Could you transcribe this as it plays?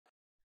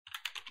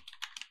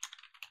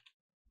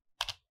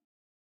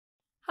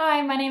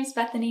Hi, my name's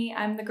Bethany.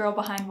 I'm the girl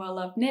behind Well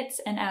Loved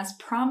Knits, and as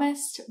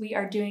promised, we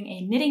are doing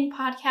a knitting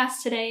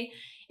podcast today.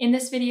 In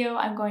this video,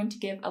 I'm going to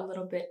give a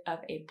little bit of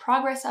a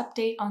progress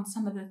update on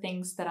some of the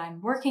things that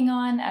I'm working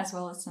on, as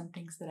well as some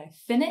things that I've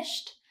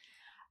finished.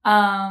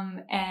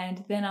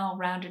 And then I'll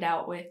round it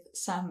out with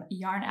some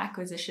yarn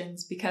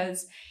acquisitions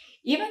because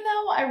even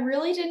though I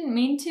really didn't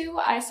mean to,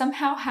 I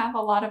somehow have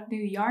a lot of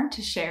new yarn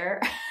to share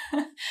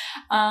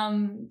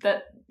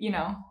that,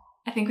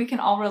 I think we can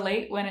all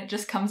relate when it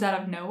just comes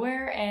out of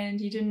nowhere and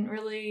you didn't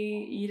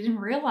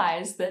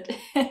realize that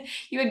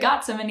you had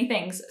got so many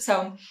things.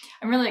 So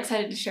I'm really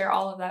excited to share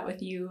all of that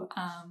with you.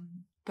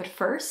 But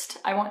first,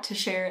 I want to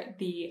share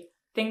the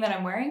thing that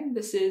I'm wearing.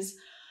 This is,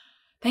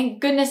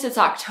 thank goodness it's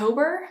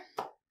October.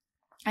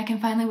 I can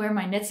finally wear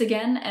my knits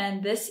again.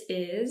 And this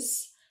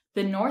is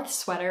the North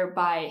sweater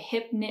by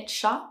Hip Knit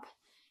Shop.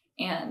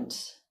 And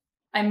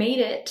I made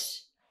it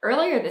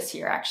earlier this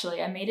year,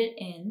 actually. I made it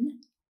in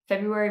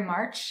February,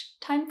 March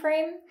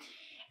timeframe,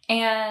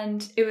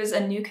 and it was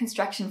a new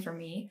construction for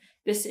me.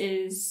 This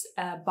is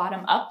a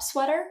bottom-up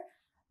sweater,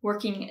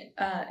 working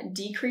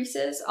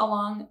decreases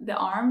along the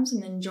arms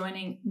and then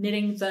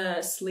knitting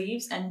the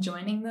sleeves and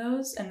joining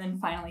those, and then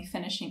finally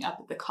finishing up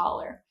at the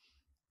collar.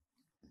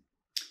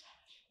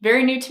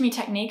 Very new to me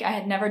technique. I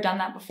had never done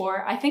that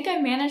before. I think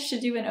I managed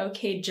to do an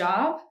okay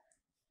job.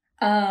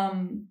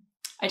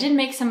 I did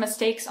make some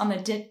mistakes on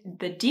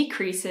the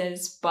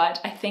decreases, but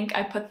I think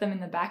I put them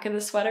in the back of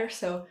the sweater,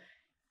 so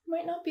you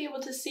might not be able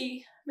to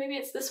see. Maybe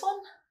it's this one?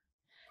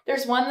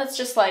 There's one that's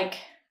just like,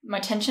 my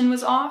tension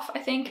was off, I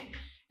think,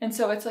 and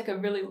so it's like a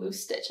really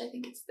loose stitch. I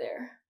think it's there,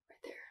 right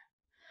there.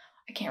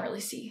 I can't really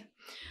see.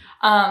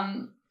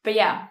 But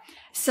yeah,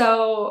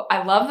 so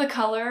I love the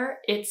color.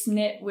 It's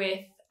knit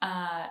with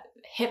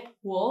hip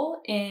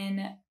wool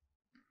in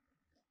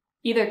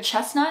either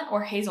chestnut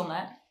or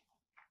hazelnut.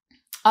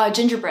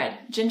 Gingerbread,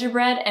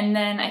 and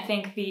then I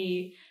think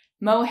the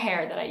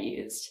mohair that I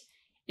used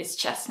is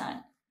chestnut.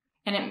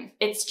 And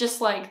it's just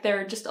like,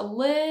 they're just a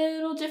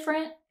little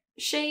different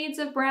shades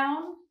of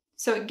brown,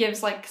 so it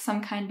gives like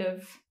some kind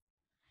of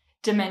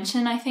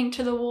dimension, I think,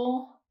 to the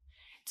wool.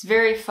 It's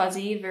very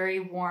fuzzy, very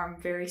warm,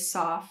 very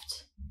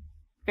soft,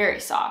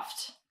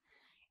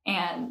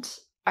 and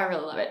I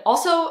really love it.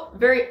 Also,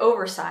 very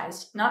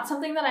oversized, not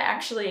something that I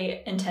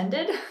actually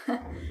intended.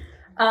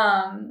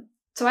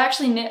 So I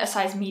actually knit a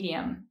size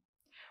medium,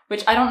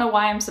 which I don't know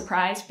why I'm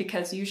surprised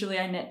because usually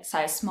I knit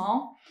size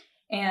small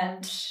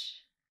and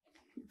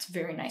it's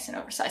very nice and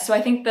oversized. So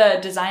I think the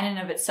design in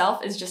of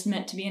itself is just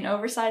meant to be an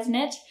oversized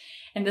knit.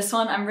 And this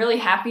one, I'm really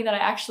happy that I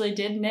actually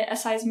did knit a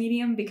size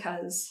medium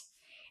because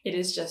it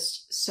is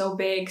just so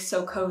big,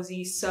 so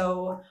cozy,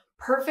 so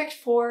perfect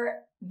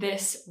for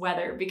this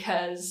weather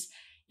because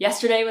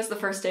yesterday was the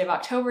first day of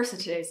October, so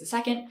today's the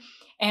second.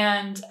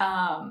 And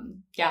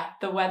yeah,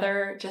 the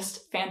weather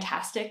just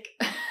fantastic.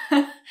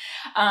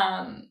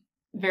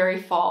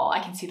 Very fall. I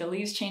can see the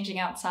leaves changing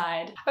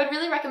outside. I would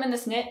really recommend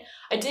this knit.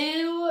 I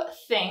do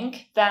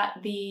think that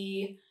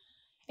the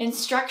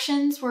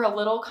instructions were a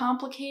little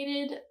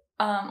complicated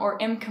or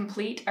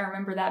incomplete. I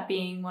remember that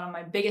being one of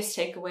my biggest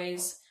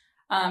takeaways.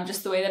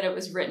 Just the way that it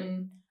was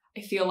written,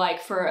 I feel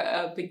like for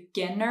a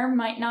beginner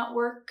might not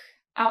work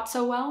out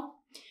so well.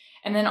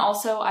 And then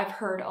also I've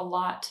heard a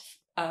lot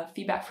of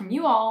feedback from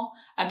you all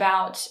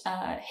about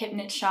Hip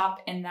Knit Shop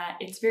and that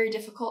it's very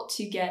difficult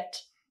to get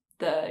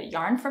the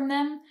yarn from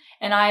them.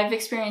 And I've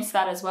experienced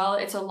that as well.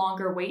 It's a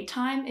longer wait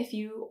time if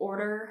you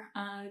order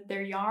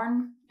their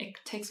yarn. It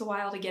takes a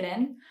while to get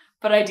in,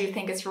 but I do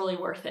think it's really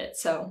worth it.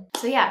 So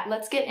yeah,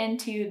 let's get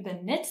into the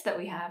knits that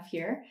we have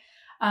here.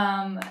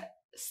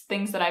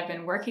 Things that I've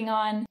been working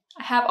on.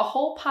 I have a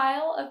whole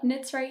pile of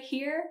knits right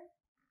here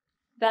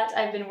that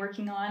I've been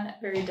working on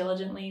very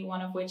diligently,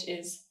 one of which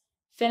is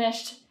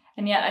finished.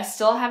 And yet I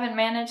still haven't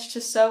managed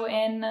to sew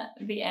in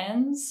the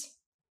ends.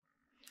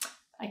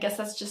 I guess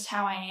that's just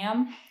how I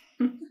am.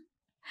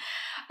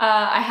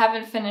 I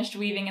haven't finished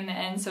weaving in the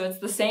ends, so it's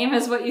the same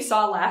as what you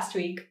saw last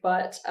week,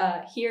 but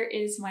here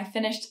is my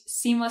finished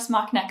seamless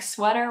mock neck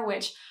sweater,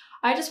 which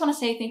I just want to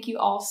say thank you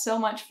all so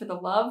much for the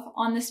love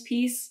on this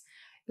piece.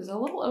 It was a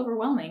little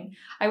overwhelming.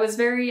 I was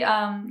very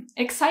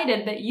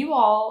excited that you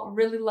all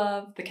really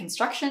love the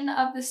construction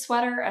of this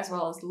sweater, as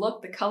well as the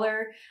look, the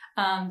color,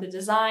 the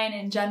design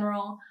in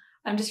general.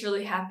 I'm just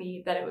really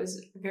happy that it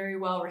was very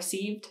well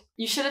received.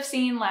 You should have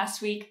seen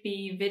last week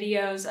the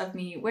videos of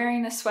me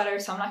wearing this sweater,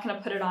 so I'm not going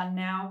to put it on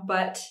now,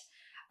 but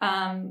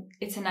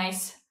it's a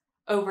nice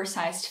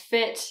oversized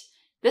fit.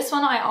 This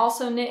one I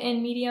also knit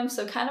in medium,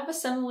 so kind of a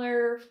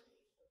similar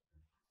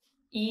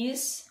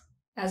ease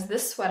as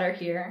this sweater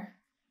here.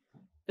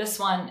 This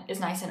one is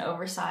nice and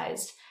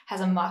oversized,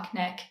 has a mock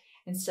neck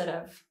instead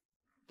of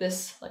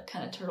this like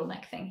kind of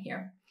turtleneck thing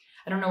here.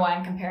 I don't know why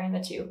I'm comparing the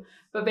two,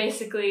 but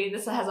basically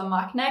this has a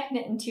mock neck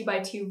knit in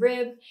 2x2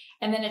 rib,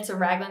 and then it's a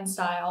raglan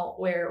style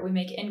where we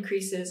make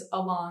increases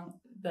along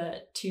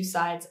the two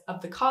sides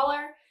of the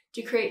collar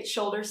to create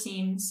shoulder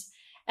seams,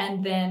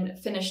 and then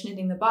finish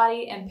knitting the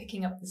body and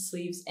picking up the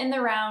sleeves in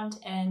the round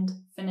and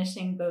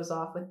finishing those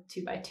off with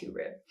 2x2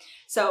 rib.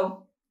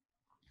 So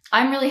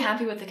I'm really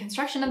happy with the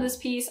construction of this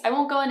piece. I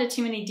won't go into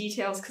too many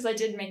details because I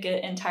did make an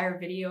entire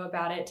video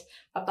about it,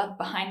 about the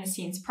behind the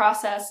scenes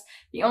process.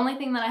 The only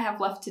thing that I have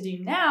left to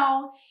do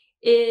now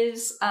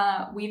is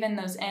weave in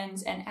those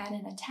ends and add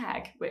in a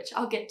tag, which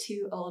I'll get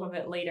to a little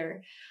bit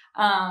later.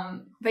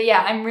 But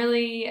yeah, I'm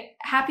really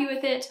happy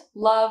with it,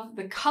 love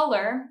the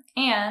color,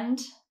 and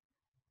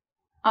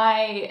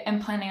I am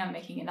planning on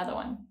making another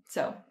one.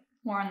 So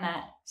more on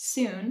that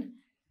soon.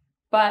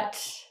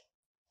 But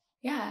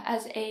yeah,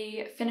 as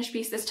a finished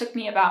piece, this took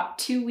me about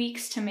 2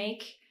 weeks to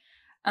make.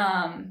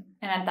 And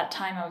at that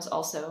time I was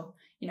also,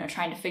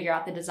 trying to figure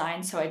out the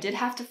design. So I did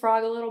have to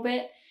frog a little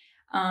bit,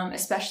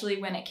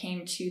 especially when it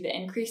came to the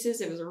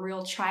increases. It was a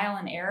real trial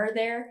and error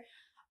there.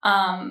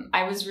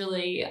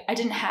 I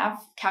didn't have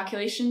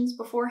calculations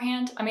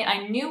beforehand. I mean,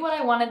 I knew what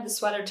I wanted the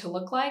sweater to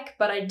look like,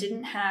 but I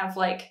didn't have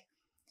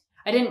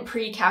I didn't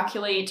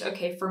pre-calculate,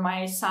 okay, for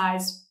my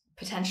size,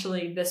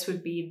 potentially this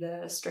would be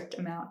the strict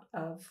amount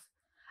of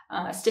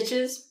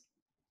stitches,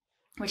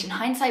 which in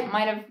hindsight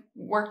might have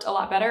worked a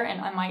lot better and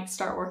I might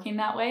start working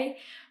that way.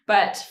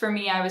 But for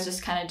me, I was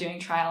just kind of doing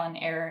trial and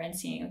error and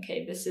seeing,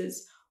 okay, this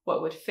is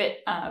what would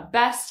fit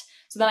best.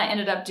 So then I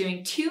ended up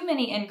doing too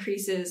many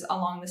increases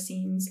along the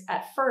seams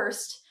at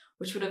first,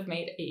 which would have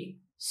made a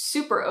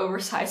super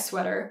oversized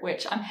sweater,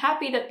 which I'm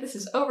happy that this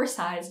is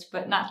oversized,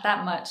 but not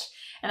that much.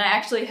 And I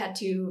actually had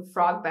to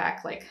frog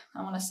back,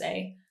 I want to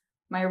say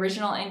my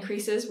original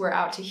increases were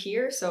out to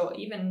here. So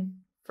even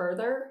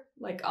further,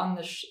 on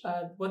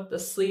the what the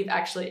sleeve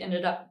actually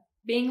ended up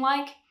being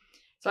like.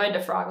 So I had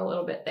to frog a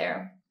little bit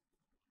there.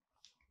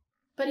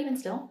 But even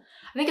still,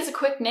 I think it's a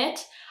quick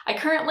knit. I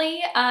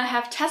currently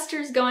have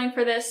testers going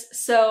for this,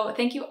 so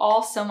thank you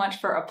all so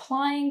much for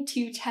applying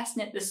to test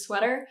knit this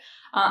sweater.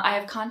 I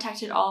have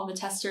contacted all of the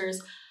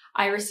testers.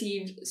 I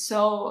received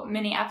so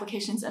many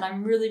applications and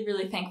I'm really,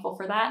 really thankful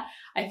for that.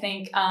 I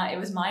think it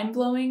was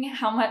mind-blowing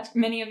how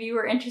many of you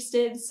were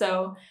interested,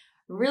 so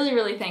really,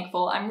 really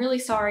thankful. I'm really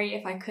sorry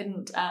if I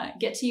couldn't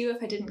get to you,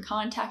 if I didn't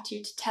contact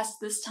you to test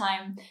this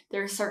time.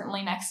 There's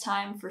certainly next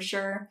time for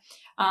sure.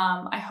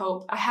 I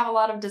have a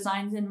lot of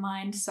designs in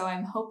mind, so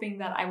I'm hoping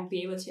that I will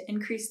be able to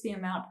increase the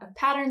amount of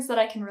patterns that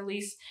I can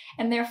release,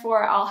 and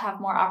therefore I'll have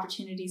more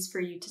opportunities for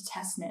you to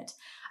test knit.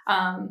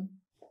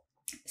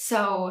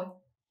 So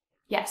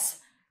yes,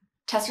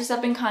 testers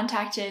have been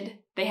contacted.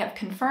 They have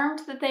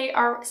confirmed that they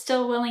are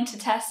still willing to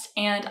test,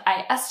 and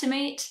I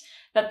estimate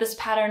that this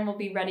pattern will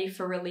be ready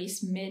for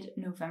release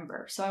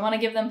mid-November. So I want to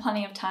give them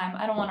plenty of time.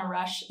 I don't want to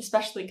rush,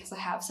 especially because I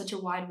have such a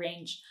wide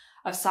range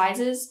of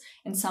sizes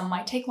and some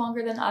might take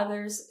longer than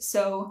others.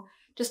 So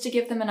just to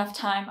give them enough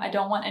time, I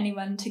don't want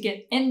anyone to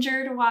get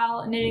injured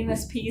while knitting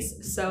this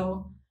piece.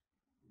 So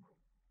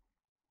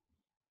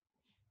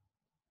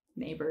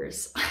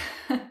neighbors.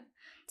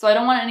 So I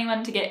don't want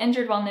anyone to get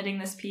injured while knitting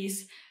this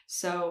piece.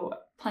 So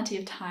plenty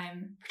of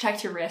time,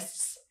 protect your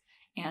wrists.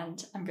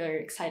 And I'm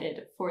very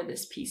excited for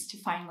this piece to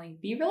finally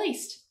be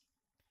released.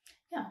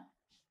 Yeah.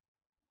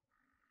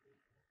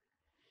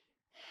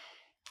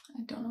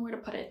 I don't know where to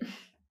put it.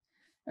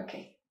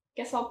 Okay,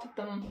 guess I'll put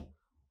them on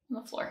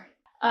the floor.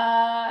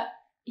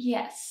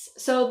 Yes,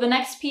 so the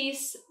next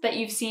piece that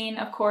you've seen,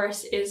 of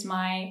course, is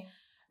my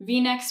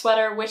V-neck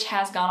sweater, which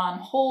has gone on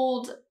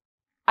hold.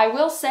 I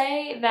will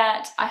say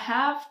that I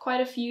have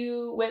quite a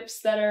few whips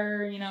that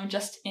are,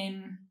 just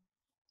in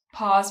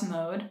pause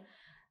mode.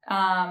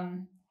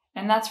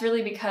 And that's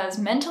really because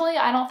mentally,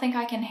 I don't think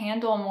I can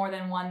handle more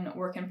than one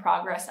work in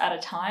progress at a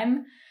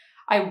time.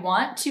 I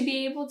want to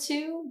be able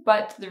to,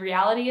 but the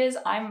reality is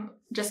I'm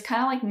just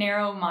kind of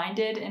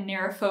narrow-minded and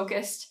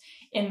narrow-focused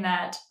in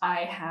that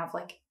I have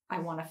I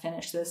want to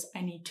finish this,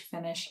 I need to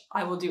finish,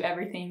 I will do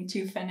everything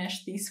to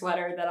finish the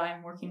sweater that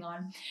I'm working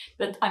on,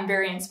 that I'm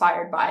very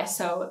inspired by.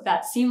 So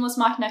that seamless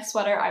mock neck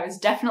sweater, I was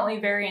definitely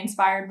very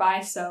inspired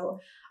by,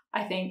 so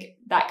I think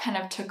that kind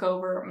of took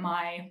over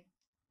my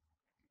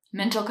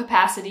mental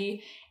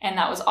capacity, and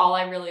that was all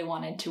I really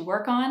wanted to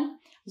work on.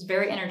 I was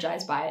very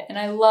energized by it, and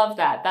I love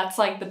that. That's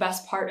the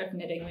best part of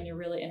knitting, when you're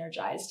really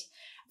energized.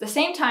 At the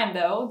same time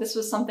though, this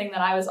was something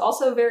that I was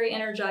also very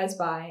energized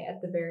by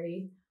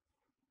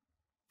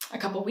a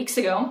couple weeks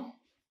ago.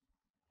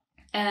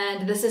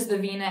 And this is the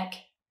V-neck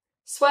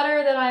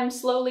sweater that I'm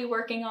slowly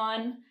working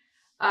on.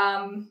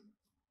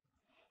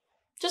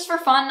 Just for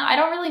fun. I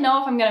don't really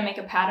know if I'm gonna make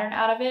a pattern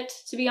out of it,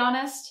 to be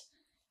honest.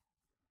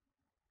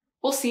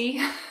 We'll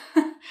see.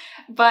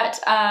 But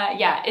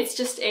yeah, it's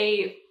just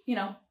a,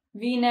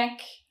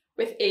 V-neck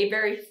with a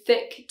very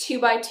thick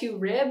 2x2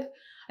 rib.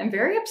 I'm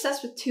very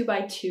obsessed with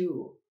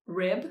 2x2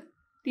 rib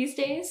these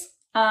days.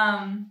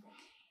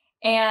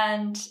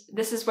 And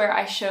this is where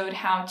I showed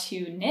how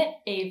to knit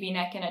a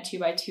V-neck in a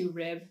 2x2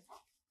 rib.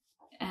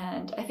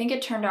 And I think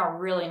it turned out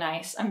really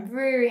nice. I'm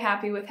very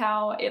happy with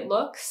how it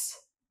looks.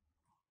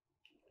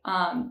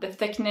 The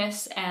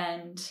thickness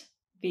and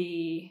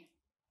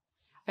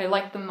I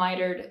like the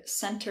mitered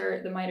center,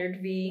 the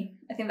mitered V.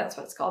 I think that's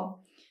what it's called.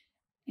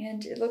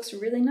 And it looks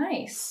really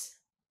nice,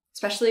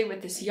 especially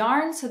with this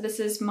yarn. So this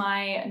is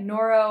my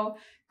Noro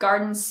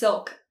Garden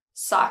Silk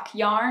sock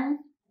yarn.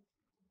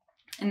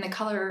 in the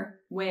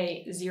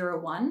colorway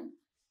 01.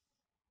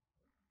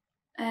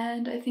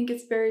 And I think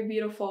it's very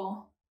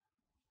beautiful.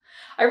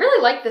 I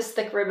really like this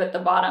thick rib at the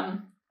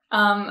bottom.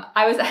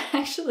 I was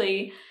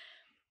actually,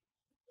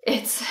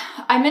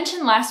 I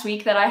mentioned last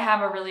week that I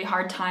have a really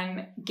hard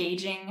time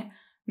gauging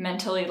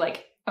mentally,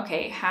 like,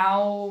 okay,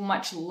 how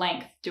much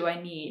length do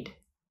I need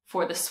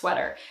for the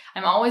sweater?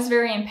 I'm always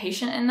very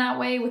impatient in that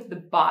way with the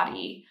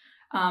body.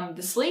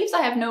 The sleeves,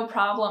 I have no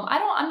problem.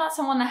 I'm not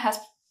someone that has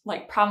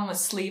like problem with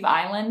sleeve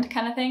island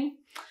kind of thing.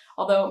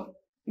 Although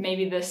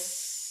maybe the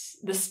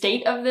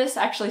state of this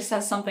actually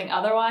says something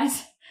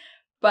otherwise.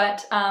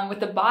 But with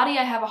the body,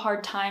 I have a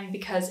hard time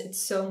because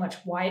it's so much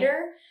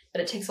wider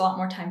that it takes a lot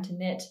more time to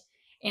knit.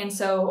 And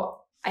so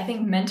I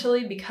think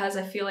mentally, because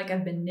I feel like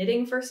I've been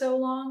knitting for so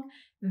long,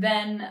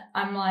 then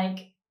I'm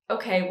like,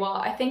 okay, well,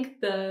 I think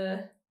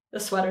the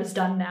sweater's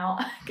done now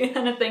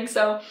kind of thing.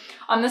 So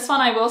on this one,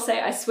 I will say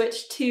I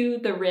switched to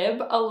the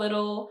rib a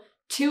little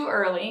too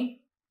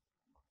early.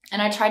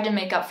 And I tried to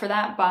make up for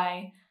that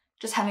by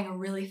just having a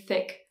really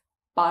thick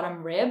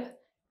bottom rib,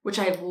 which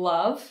I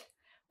love.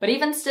 But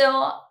even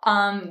still,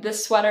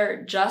 this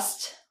sweater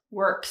just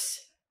works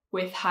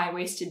with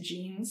high-waisted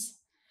jeans.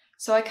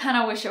 So I kind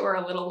of wish it were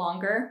a little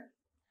longer.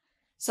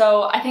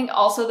 So I think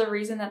also the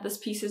reason that this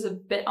piece is a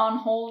bit on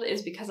hold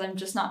is because I'm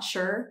just not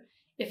sure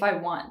if I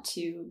want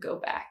to go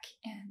back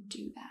and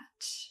do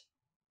that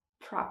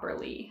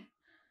properly.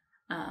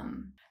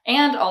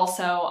 And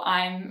also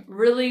I'm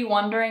really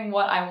wondering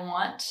what I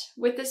want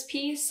with this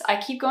piece. I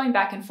keep going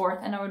back and forth,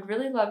 and I would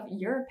really love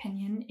your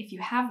opinion, if you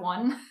have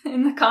one,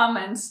 in the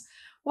comments.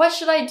 What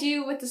should I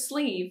do with the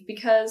sleeve?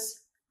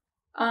 Because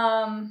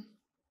at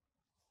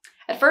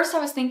first I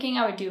was thinking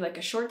I would do like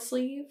a short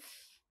sleeve.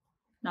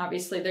 And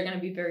obviously they're going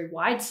to be very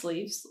wide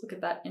sleeves. Look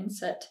at that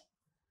inset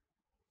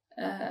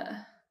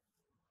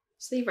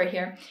sleeve right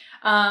here.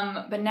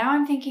 But now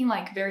I'm thinking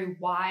like very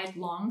wide,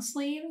 long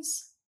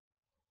sleeves.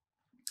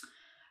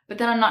 But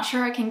then I'm not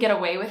sure I can get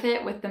away with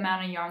it with the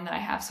amount of yarn that I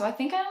have. So I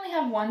think I only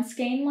have one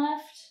skein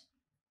left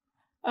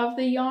of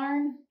the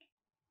yarn.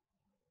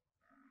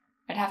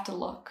 I'd have to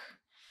look.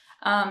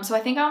 So I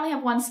think I only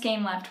have one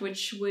skein left,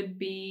 which would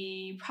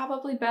be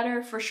probably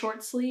better for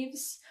short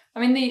sleeves. I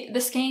mean, the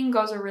skein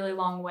goes a really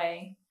long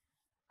way.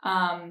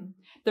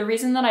 The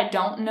reason that I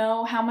don't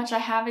know how much I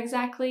have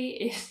exactly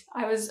is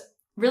I was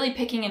really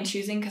picking and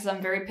choosing because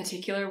I'm very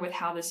particular with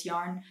how this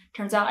yarn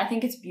turns out. I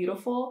think it's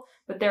beautiful,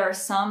 but there are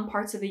some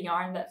parts of the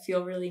yarn that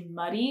feel really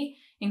muddy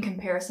in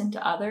comparison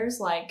to others.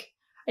 Like,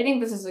 I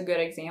think this is a good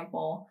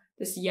example.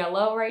 This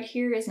yellow right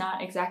here is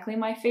not exactly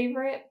my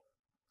favorite.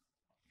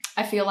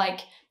 I feel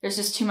like there's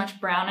just too much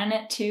brown in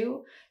it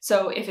too.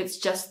 So if it's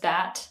just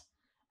that,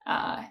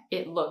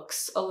 it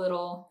looks a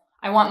little,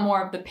 I want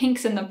more of the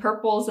pinks and the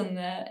purples and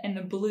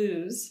the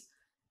blues.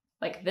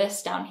 Like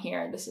this down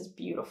here, this is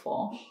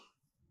beautiful.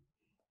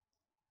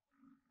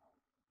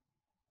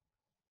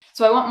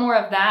 So I want more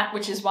of that,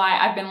 which is why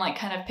I've been like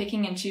kind of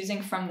picking and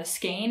choosing from the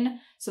skein.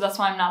 So that's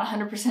why I'm not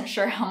 100%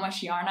 sure how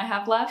much yarn I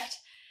have left.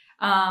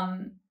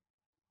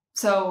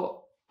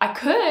 So I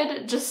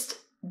could just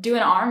do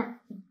an arm,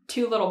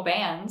 2 little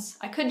bands.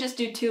 I could just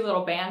do 2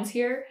 little bands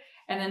here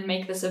and then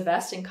make this a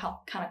vest and kind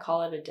of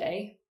call it a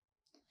day,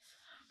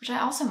 which I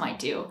also might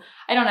do.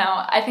 I don't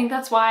know. I think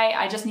that's why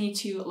I just need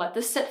to let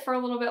this sit for a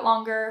little bit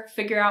longer,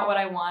 figure out what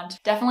I want.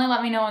 Definitely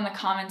let me know in the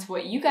comments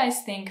what you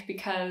guys think,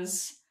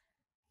 because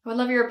I would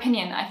love your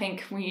opinion. I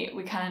think we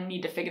kind of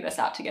need to figure this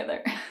out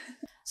together.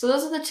 So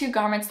those are the 2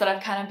 garments that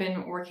I've kind of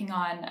been working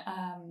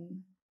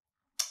on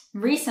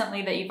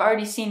recently that you've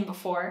already seen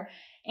before.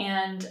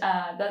 And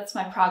that's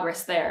my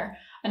progress there.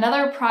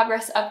 Another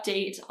progress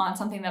update on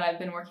something that I've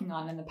been working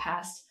on in the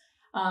past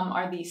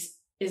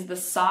is the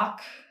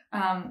sock,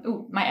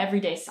 my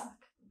everyday sock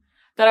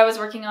that I was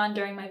working on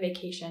during my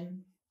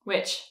vacation,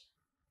 which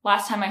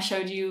last time I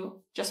showed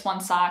you just 1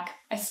 sock.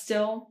 I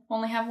still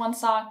only have 1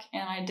 sock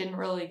and I didn't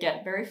really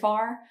get very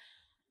far.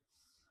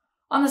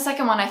 On the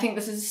second one, I think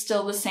this is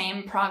still the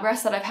same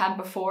progress that I've had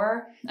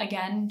before.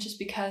 Again, just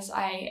because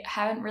I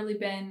haven't really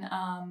been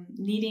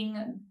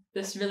needing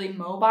this really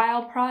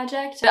mobile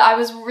project. But I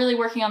was really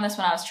working on this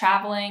when I was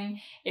traveling.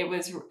 It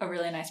was a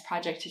really nice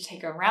project to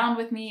take around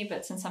with me,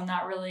 but since I'm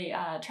not really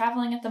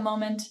traveling at the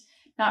moment,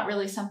 not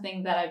really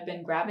something that I've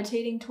been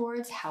gravitating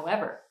towards.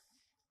 However,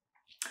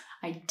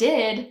 I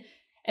did,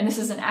 and this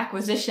is an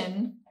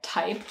acquisition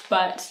type,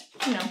 but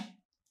you know,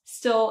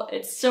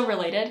 it's still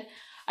related.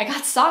 I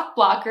got sock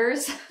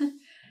blockers,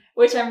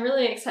 which I'm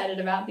really excited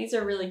about. These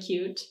are really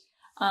cute.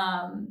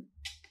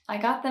 I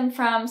got them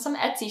from some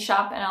Etsy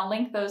shop, and I'll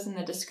link those in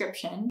the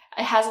description.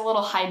 It has a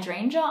little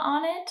hydrangea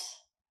on it,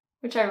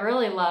 which I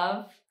really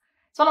love.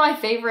 It's one of my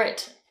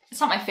favorite,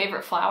 it's not my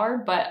favorite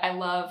flower, but I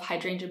love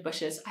hydrangea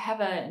bushes. I have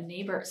a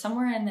neighbor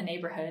somewhere in the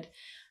neighborhood.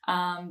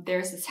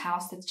 There's this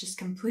house that's just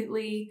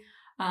completely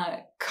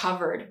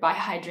covered by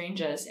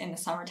hydrangeas in the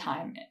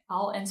summertime.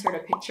 I'll insert a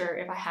picture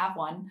if I have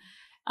one.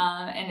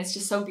 And it's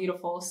just so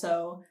beautiful.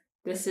 So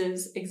this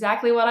is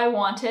exactly what I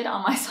wanted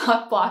on my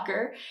sock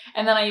blocker.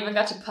 And then I even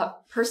got to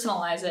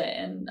personalize it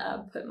and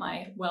put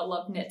my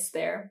well-loved knits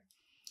there.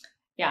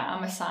 yeah,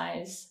 I'm a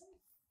size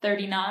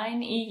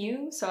 39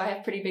 EU, so I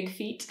have pretty big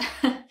feet.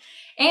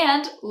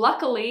 And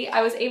luckily,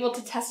 I was able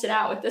to test it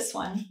out with this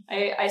one.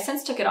 I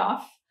since took it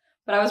off,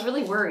 but I was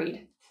really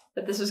worried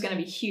that this was going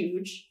to be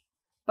huge,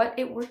 but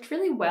it worked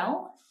really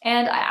well.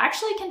 And I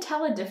actually can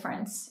tell a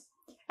difference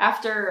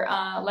after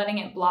letting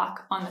it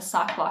block on the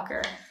sock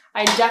blocker.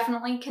 I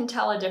definitely can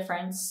tell a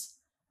difference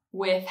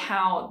with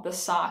how the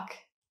sock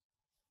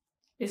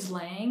is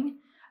laying.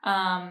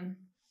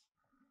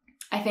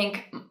 I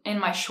think in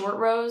my short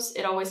rows,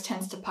 it always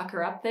tends to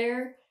pucker up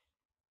there.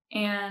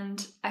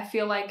 And I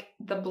feel like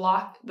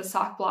the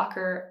sock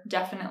blocker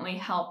definitely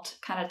helped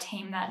kind of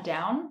tame that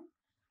down.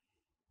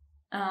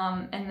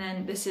 And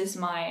then this is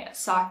my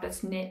sock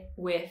that's knit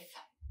with,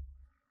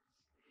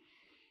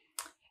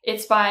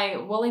 it's by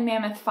Woolly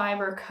Mammoth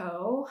Fiber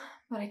Co.,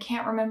 but I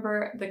can't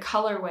remember the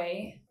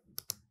colorway.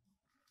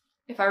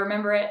 If I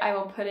remember it, I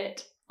will put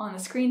it on the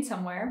screen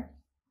somewhere.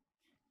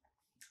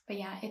 But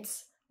yeah,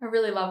 it's a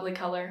really lovely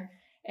color.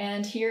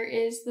 And here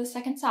is the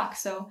second sock.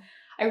 So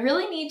I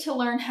really need to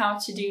learn how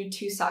to do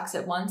 2 socks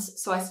at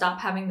once so I stop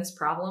having this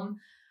problem,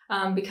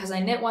 because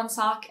I knit one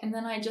sock and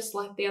then I just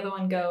let the other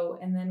one go.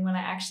 And then when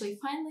I actually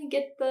finally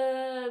get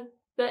the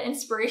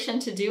inspiration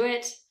to do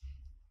it,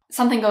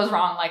 something goes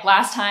wrong. Like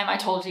last time I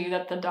told you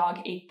that the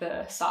dog ate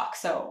the sock.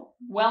 So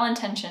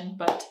well-intentioned,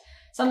 but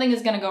something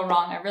is gonna go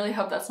wrong. I really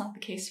hope that's not the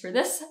case for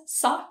this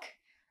sock,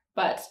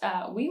 but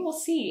we will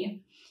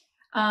see.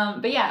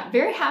 But yeah,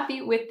 very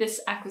happy with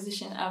this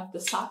acquisition of the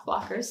sock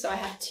blockers. So I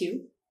have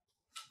 2.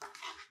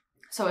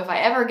 So if I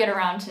ever get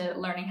around to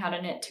learning how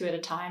to knit 2 at a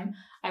time,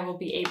 I will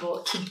be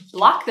able to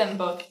block them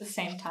both at the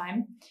same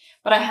time.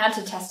 But I had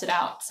to test it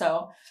out.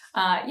 So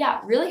yeah,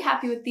 really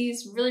happy with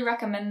these, really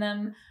recommend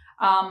them.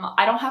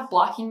 I don't have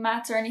blocking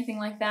mats or anything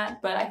like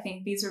that, but I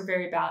think these are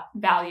very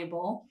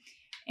valuable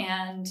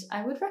and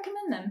I would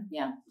recommend them.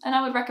 Yeah, and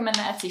I would recommend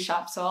the Etsy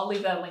shop. So I'll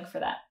leave that link for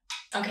that.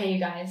 Okay, you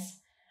guys.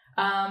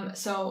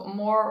 So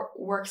more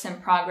works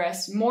in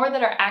progress, more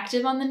that are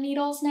active on the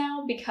needles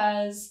now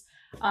because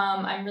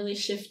I'm really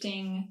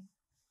shifting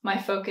my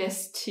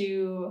focus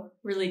to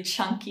really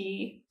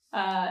chunky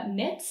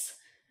knits.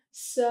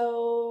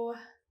 So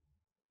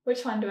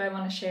which one do I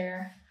want to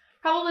share?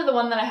 Probably the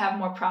one that I have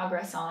more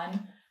progress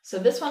on. So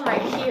this one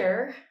right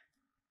here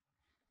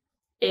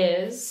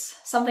is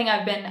something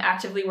I've been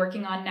actively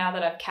working on now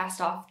that I've cast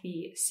off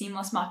the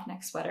seamless mock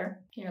neck sweater.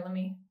 Here, let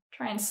me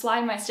try and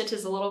slide my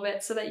stitches a little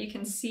bit so that you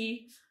can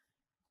see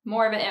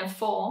more of it in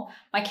full.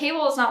 My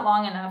cable is not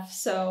long enough,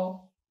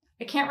 so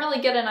I can't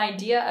really get an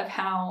idea of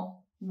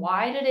how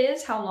wide it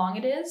is, how long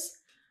it is,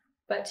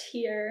 but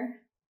here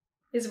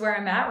is where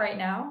I'm at right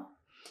now.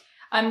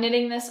 I'm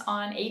knitting this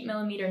on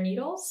 8mm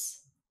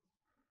needles,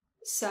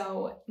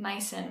 so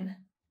nice and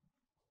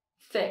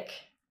thick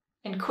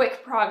and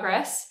quick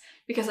progress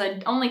because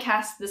I only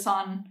cast this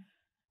on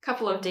a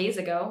couple of days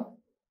ago.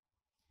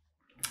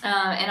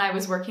 And I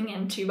was working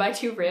in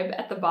 2x2 rib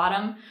at the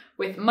bottom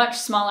with much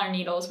smaller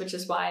needles, which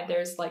is why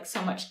there's like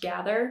so much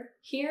gather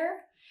here.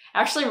 I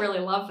actually really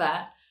love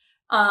that.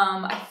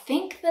 I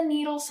think the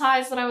needle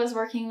size that I was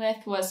working with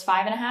was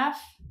 5.5.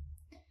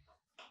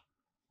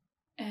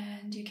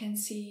 And you can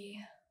see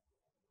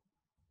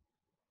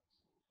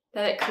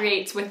that it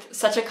creates, with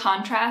such a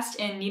contrast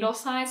in needle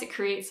size, it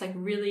creates like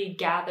really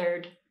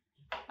gathered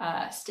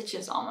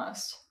stitches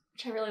almost,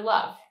 which I really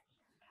love.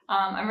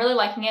 I'm really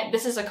liking it.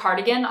 This is a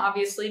cardigan,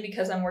 obviously,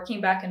 because I'm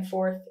working back and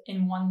forth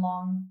in one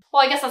long...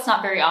 Well, I guess that's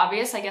not very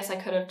obvious. I guess I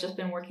could have just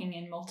been working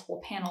in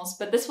multiple panels,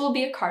 but this will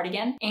be a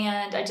cardigan,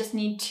 and I just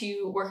need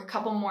to work a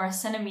couple more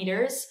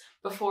centimeters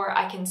before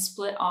I can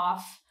split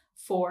off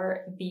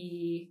for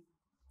the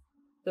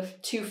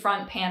 2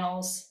 front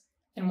panels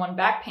and 1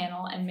 back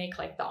panel and make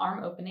like the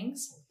arm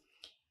openings.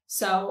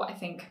 So I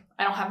think,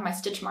 I don't have my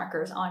stitch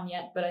markers on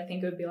yet, but I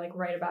think it would be like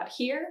right about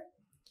here.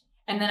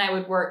 And then I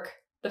would work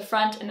the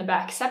front and the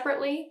back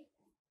separately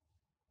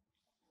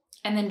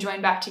and then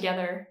join back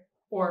together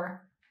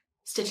or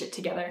stitch it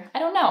together. I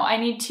don't know, I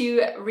need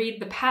to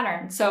read the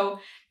pattern. So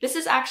this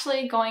is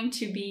actually going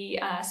to be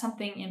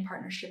something in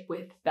partnership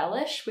with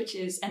Bellish, which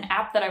is an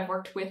app that I've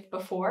worked with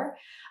before.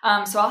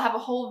 So I'll have a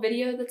whole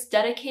video that's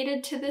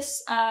dedicated to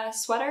this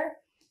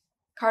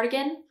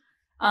cardigan,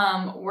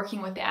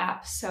 working with the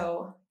app.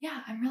 So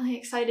yeah, I'm really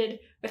excited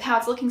with how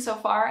it's looking so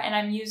far, and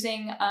I'm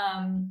using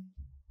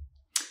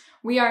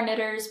We Are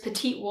Knitters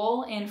Petite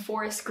Wool in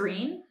Forest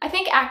Green. I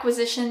think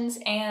acquisitions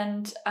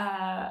and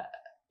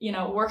you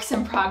know, works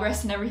in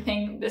progress and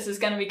everything, this is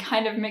going to be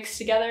kind of mixed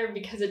together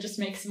because it just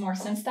makes more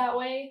sense that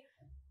way,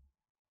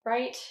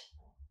 right?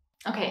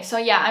 Okay, so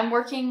yeah, I'm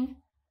working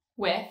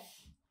with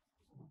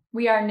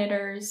We Are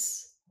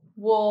Knitters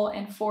Wool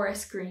in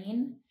Forest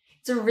Green.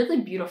 It's a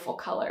really beautiful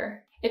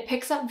color. It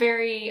picks up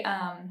very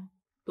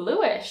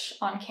bluish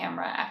on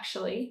camera,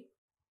 actually,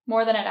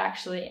 more than it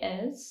actually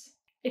is.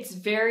 It's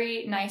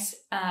very nice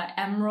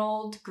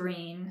emerald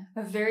green,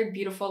 a very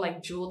beautiful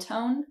like jewel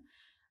tone.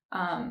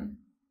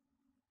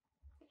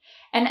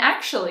 And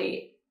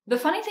actually, the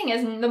funny thing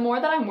is, the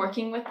more that I'm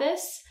working with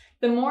this,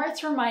 the more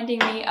it's reminding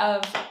me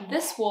of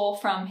this wool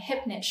from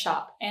Hip Knit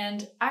Shop.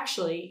 And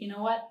actually, you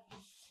know what?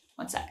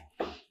 One sec.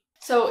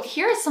 So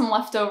here's some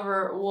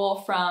leftover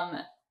wool from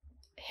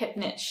Hip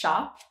Knit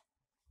Shop.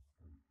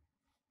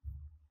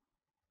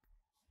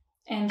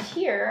 And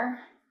here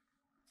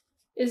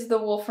is the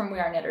wool from We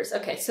Are Knitters.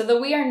 Okay, so the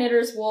We Are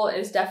Knitters wool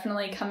is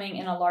definitely coming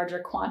in a larger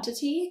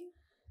quantity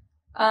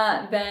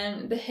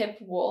than the hip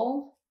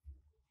wool.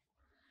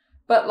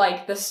 But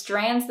like the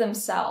strands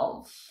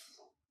themselves,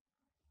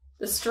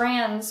 the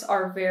strands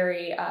are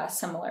very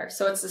similar.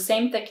 So it's the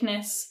same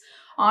thickness.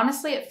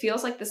 Honestly, it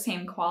feels like the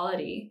same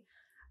quality.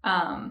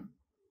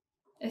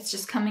 It's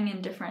just coming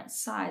in different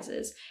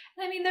sizes.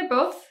 And I mean, they're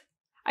both,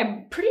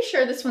 I'm pretty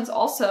sure this one's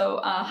also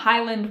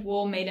Highland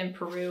wool made in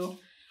Peru.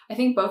 I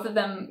think both of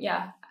them,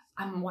 yeah.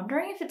 I'm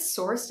wondering if it's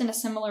sourced in a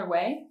similar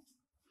way.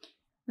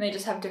 They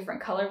just have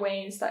different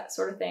colorways, that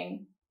sort of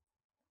thing.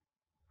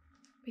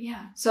 But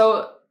yeah,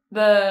 so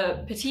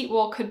the petite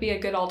wool could be a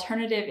good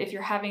alternative if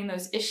you're having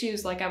those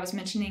issues like I was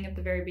mentioning at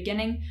the very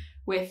beginning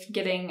with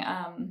getting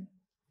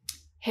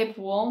hip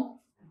wool.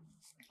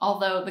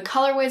 Although the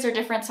colorways are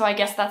different, so I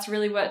guess that's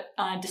really what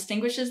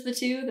distinguishes the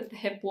two, that the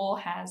hip wool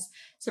has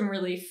some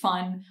really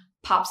fun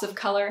pops of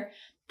color.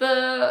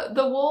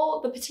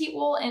 The petite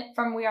wool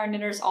from We Are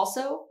Knitters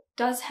also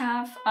does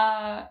have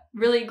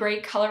really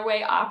great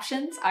colorway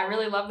options. I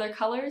really love their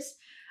colors,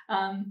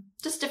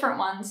 just different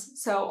ones.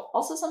 So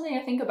also something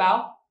to think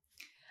about.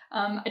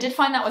 I did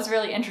find that was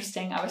really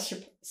interesting. I was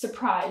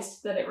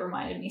surprised that it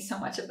reminded me so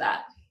much of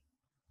that.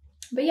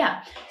 But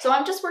yeah, so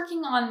I'm just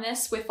working on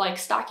this with like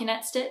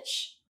stockinette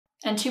stitch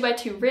and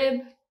 2x2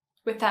 rib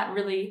with that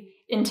really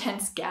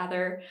intense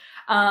gather.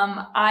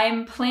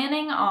 I'm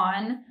planning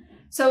on,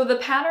 so the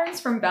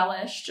patterns from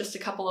Bellish, just a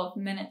couple of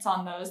minutes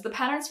on those. The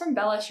patterns from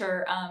Bellish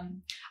are,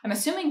 I'm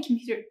assuming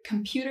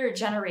computer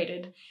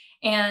generated,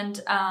 and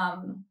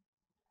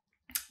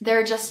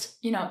they're just,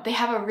 you know, they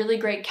have a really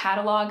great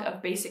catalog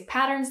of basic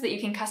patterns that you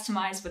can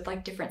customize with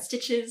like different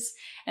stitches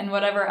and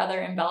whatever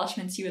other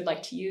embellishments you would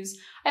like to use.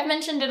 I've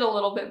mentioned it a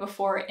little bit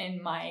before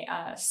in my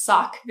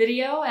sock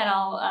video, and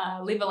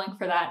I'll leave a link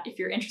for that if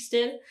you're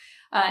interested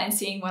in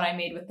seeing what I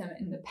made with them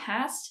in the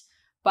past.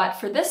 But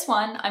for this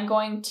one, I'm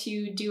going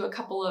to do a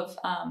couple of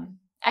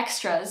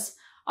extras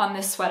on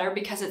this sweater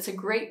because it's a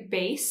great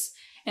base.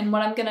 And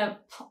what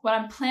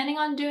I'm planning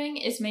on doing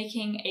is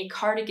making a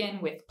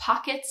cardigan with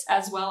pockets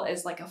as well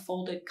as like a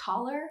folded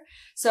collar.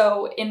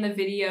 So in the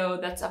video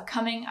that's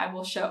upcoming, I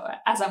will show,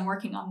 as I'm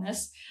working on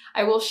this,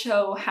 I will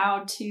show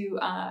how to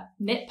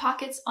knit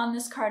pockets on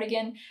this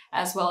cardigan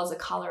as well as a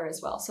collar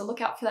as well. So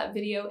look out for that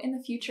video in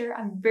the future.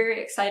 I'm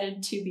very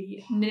excited to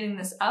be knitting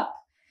this up,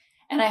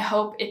 and I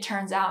hope it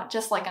turns out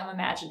just like I'm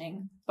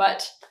imagining.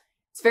 But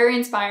it's very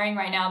inspiring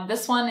right now.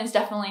 This one is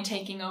definitely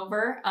taking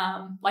over.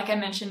 Like I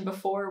mentioned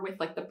before with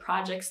like the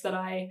projects that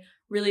I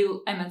really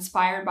am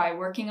inspired by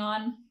working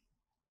on.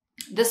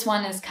 This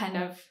one is kind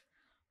of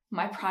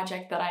my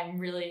project that I'm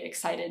really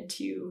excited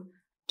to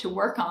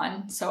work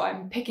on. So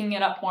I'm picking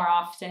it up more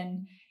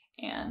often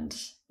and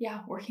yeah,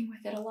 working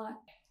with it a lot.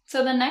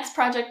 So the next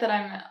project that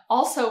I'm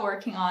also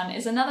working on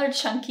is another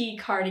chunky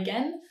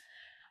cardigan.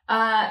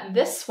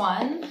 This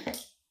one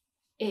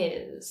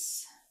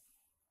is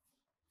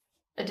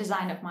a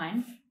design of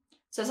mine.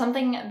 So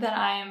something that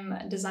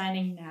I'm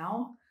designing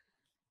now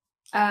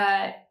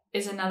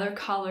is another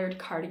collared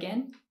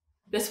cardigan.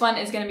 This one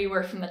is going to be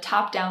worked from the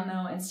top down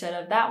though, instead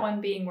of that one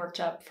being worked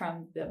up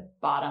from the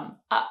bottom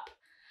up.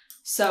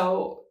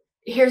 So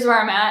here's where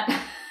I'm at.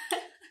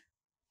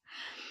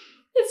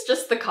 It's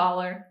just the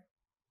collar.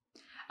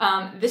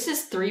 This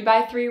is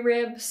 3x3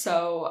 rib,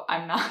 so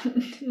I'm not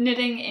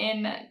knitting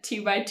in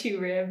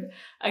 2x2 rib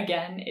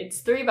again.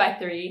 It's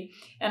 3x3,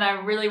 and I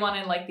really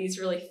wanted like these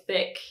really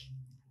thick,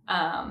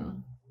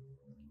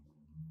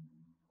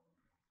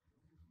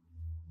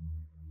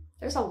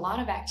 there's a lot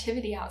of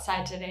activity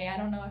outside today. I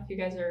don't know if you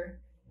guys are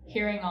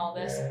hearing all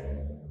this.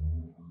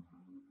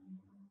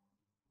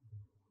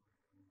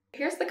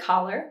 Here's the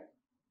collar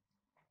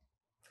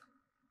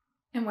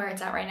and where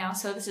it's at right now.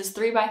 So this is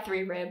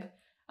 3x3 rib.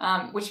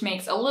 Which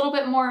makes a little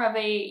bit more of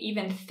a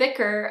even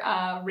thicker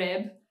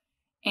rib,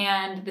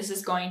 and this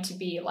is going to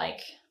be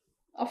like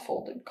a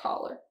folded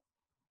collar.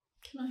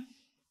 Can I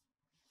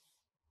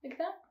like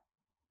that?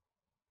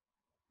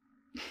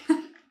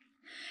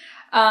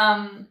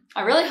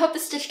 I really hope the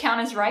stitch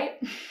count is right.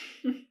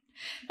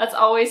 That's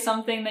always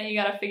something that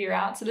you gotta figure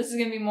out. So this is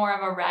gonna be more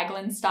of a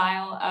raglan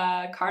style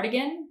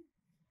cardigan,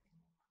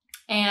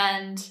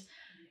 and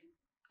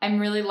I'm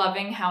really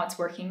loving how it's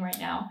working right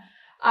now.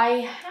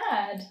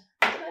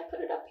 Put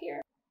it up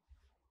here.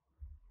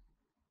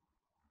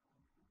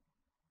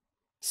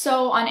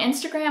 So on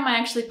Instagram, I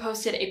actually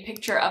posted a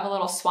picture of a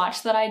little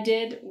swatch that I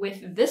did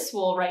with this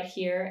wool right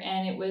here,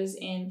 and it was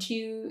in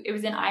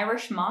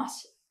Irish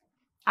moss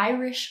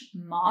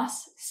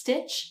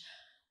stitch.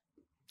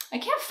 I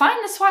can't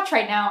find the swatch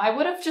right now. I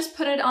would have just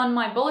put it on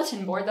my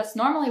bulletin board. That's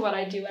normally what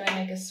I do when I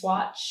make a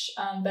swatch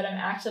that I'm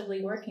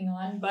actively working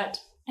on, but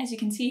as you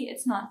can see,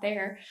 it's not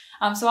there.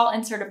 So I'll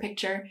insert a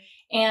picture,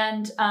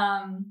 and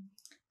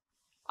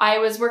I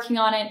was working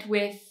on it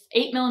with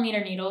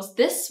 8mm needles.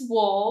 This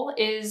wool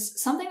is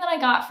something that I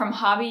got from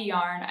Hobby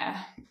Yarn.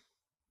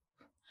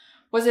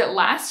 Was it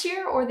last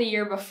year or the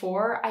year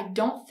before? I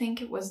don't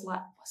think it was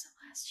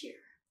last year?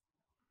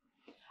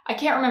 I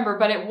can't remember,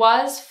 but it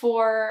was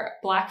for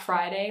Black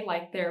Friday,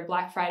 like their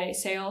Black Friday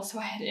sale. So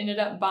I had ended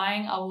up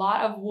buying a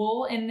lot of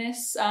wool in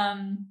this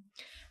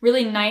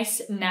really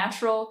nice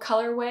natural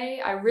colorway.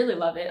 I really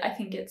love it. I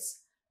think it's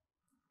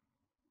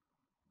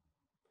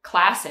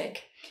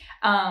classic.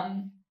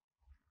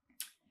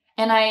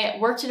 And I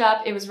worked it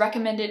up. It was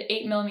recommended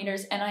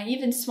 8mm, and I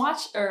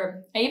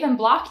even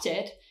blocked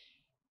it,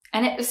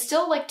 and it was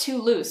still like too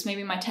loose.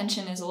 Maybe my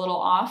tension is a little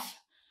off.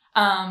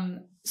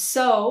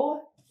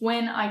 So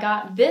when I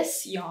got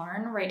this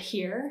yarn right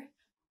here,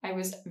 I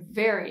was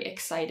very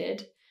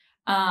excited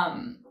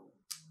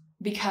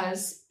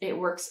because it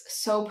works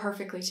so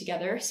perfectly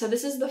together. So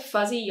this is the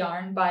fuzzy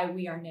yarn by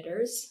We Are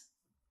Knitters,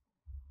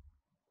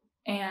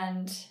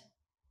 and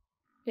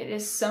it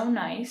is so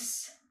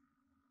nice.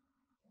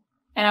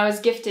 And I was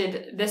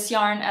gifted this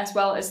yarn as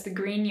well as the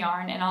green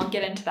yarn, and I'll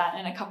get into that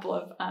in a couple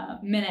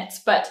of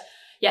minutes. But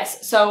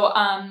yes, so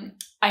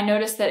I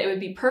noticed that it would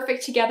be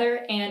perfect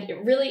together, and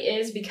it really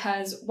is,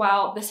 because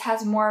while this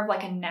has more of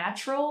like a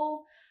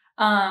natural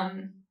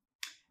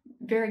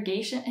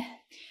variegation,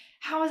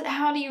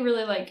 how do you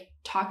really like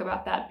talk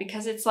about that?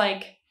 Because it's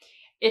like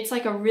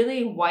a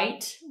really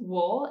white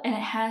wool, and it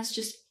has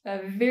just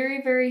a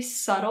very, very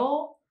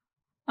subtle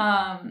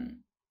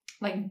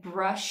like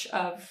brush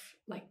of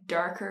like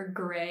darker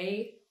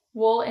gray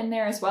wool in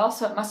there as well.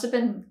 So it must have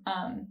been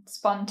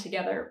spun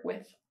together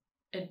with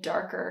a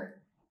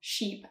darker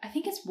sheep. I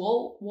think it's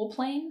wool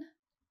plane.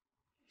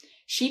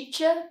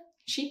 Sheepcha?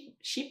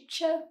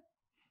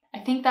 I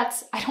think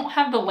that's, I don't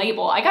have the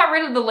label. I got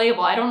rid of the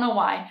label. I don't know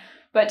why,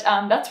 but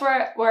that's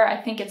where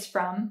I think it's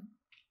from.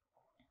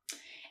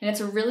 And it's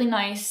a really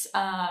nice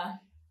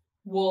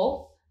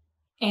wool,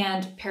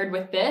 and paired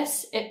with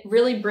this, it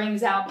really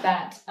brings out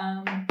that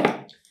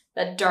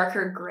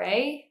darker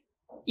gray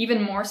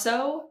even more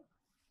so.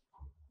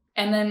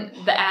 And then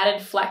the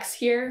added flecks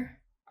here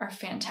are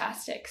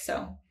fantastic.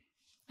 So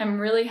I'm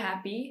really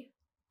happy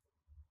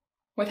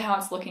with how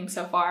it's looking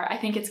so far. I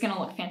think it's gonna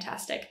look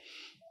fantastic.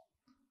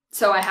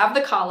 So I have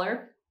the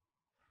collar,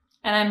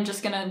 and I'm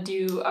just gonna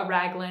do a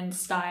raglan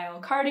style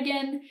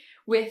cardigan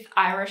with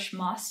Irish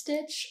moss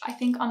stitch, I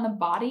think, on the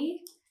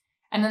body.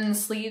 And then the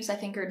sleeves, I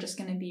think, are just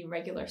gonna be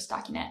regular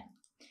stockinette.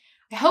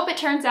 I hope it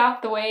turns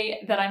out the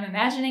way that I'm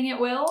imagining it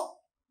will.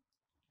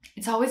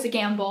 It's always a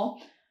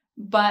gamble,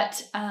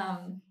 but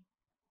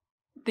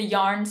the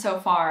yarn so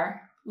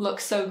far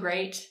looks so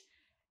great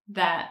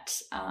that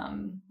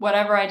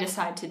whatever I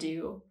decide to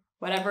do,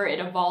 whatever it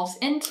evolves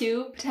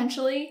into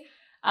potentially,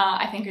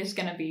 I think is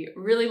gonna be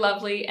really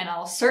lovely, and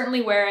I'll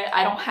certainly wear it.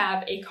 I don't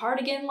have a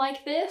cardigan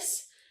like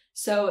this,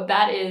 so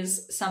that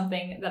is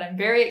something that I'm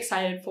very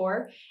excited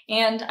for.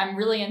 And I'm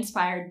really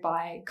inspired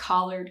by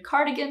collared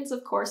cardigans,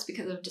 of course,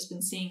 because I've just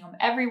been seeing them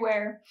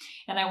everywhere,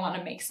 and I want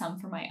to make some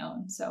for my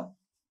own. So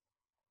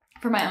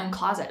for my own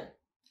closet,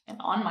 and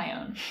on my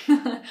own,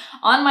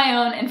 on my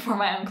own and for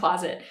my own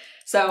closet.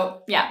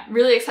 So yeah,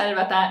 really excited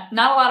about that.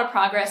 Not a lot of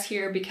progress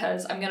here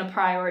because I'm gonna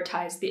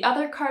prioritize the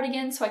other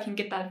cardigan so I can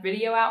get that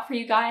video out for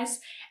you guys.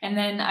 And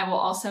then I will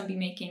also be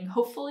making,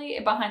 hopefully,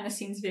 a behind the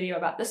scenes video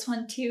about this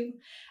one too,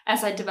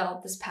 as I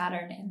develop this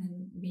pattern, and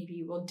then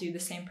maybe we'll do the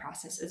same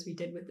process as we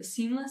did with the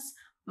seamless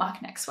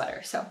mock neck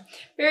sweater. So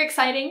very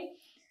exciting.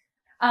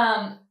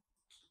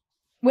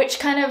 Which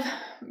kind of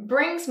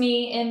brings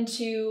me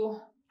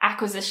into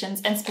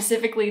acquisitions, and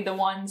specifically the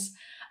ones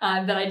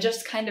that I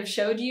just kind of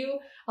showed you.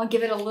 I'll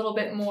give it a little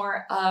bit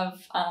more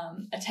of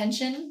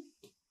attention,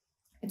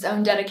 its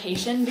own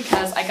dedication,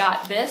 because I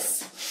got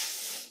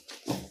this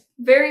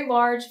very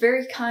large,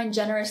 very kind,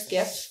 generous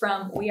gift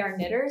from We Are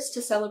Knitters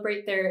to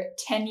celebrate their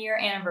 10-year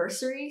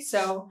anniversary.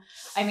 So,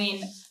 I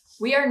mean,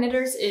 We Are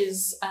Knitters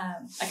is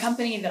a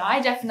company that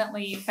I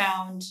definitely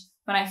found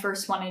when I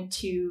first wanted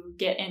to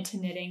get into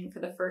knitting for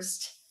the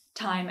first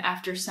time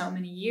after so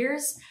many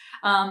years.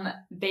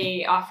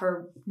 They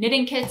offer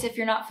knitting kits if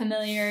you're not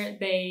familiar.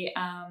 They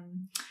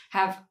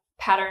have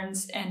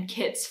patterns and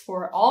kits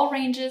for all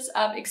ranges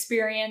of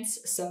experience.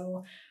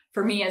 So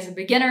for me as a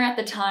beginner at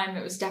the time,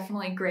 it was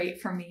definitely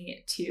great for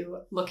me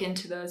to look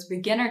into those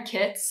beginner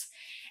kits.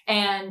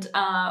 And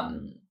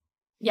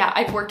yeah,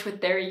 I've worked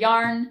with their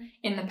yarn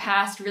in the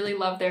past, really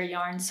love their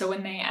yarn. So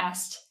when they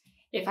asked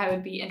if I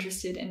would be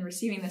interested in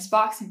receiving this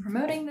box and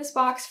promoting this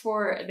box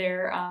for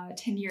their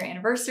 10-year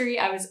anniversary,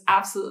 I was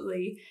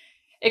absolutely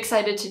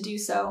excited to do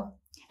so.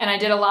 And I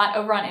did a lot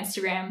over on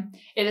Instagram.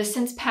 It has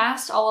since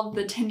passed all of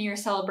the 10-year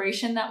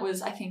celebration. That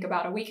was, I think,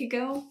 about a week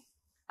ago.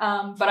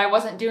 But I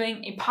wasn't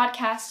doing a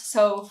podcast,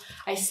 so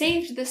I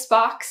saved this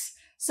box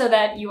so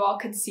that you all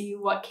could see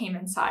what came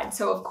inside.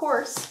 So of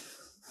course,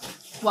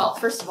 well,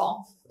 first of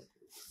all,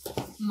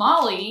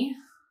 Molly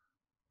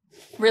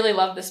really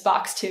loved this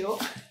box too.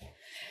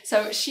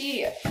 So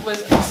she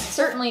was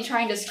certainly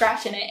trying to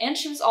scratch in it, and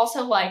she was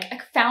also like, I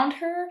found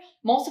her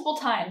multiple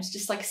times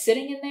just like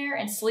sitting in there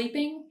and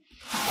sleeping.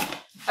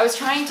 I was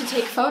trying to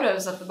take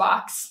photos of the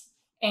box,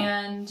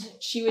 and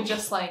she would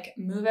just like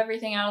move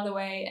everything out of the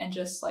way and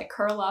just like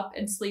curl up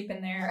and sleep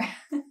in there,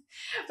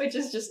 which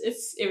is just,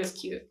 it was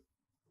cute.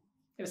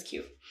 It was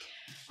cute.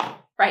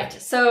 Right,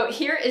 so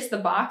here is the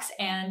box,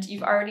 and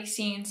you've already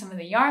seen some of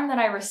the yarn that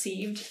I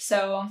received.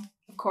 So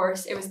of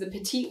course it was the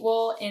petite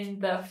wool in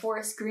the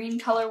forest green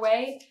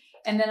colorway,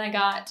 and then I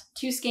got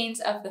 2 skeins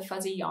of the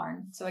fuzzy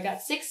yarn. So I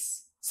got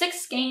six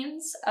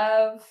skeins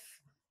of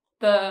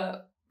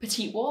the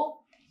petite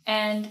wool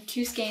and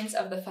 2 skeins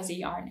of the fuzzy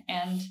yarn.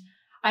 And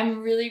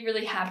I'm really,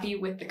 really happy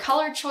with the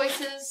color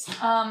choices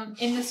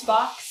in this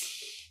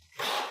box.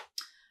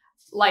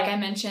 Like I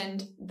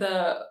mentioned,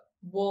 the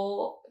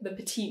wool, the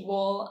petite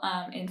wool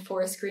in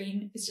forest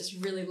green is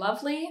just really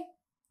lovely.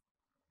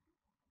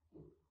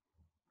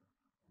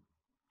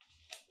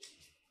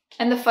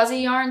 And the fuzzy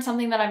yarn,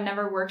 something that I've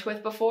never worked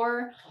with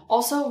before.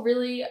 Also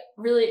really,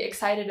 really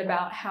excited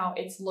about how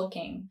it's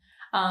looking.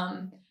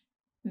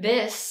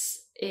 This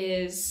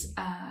is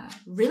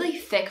really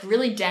thick,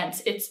 really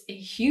dense. It's a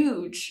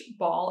huge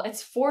ball.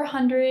 It's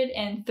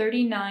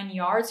 439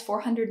 yards,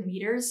 400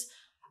 meters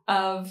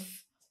of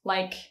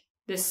like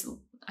this,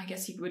 I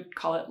guess you would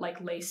call it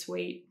like lace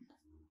weight.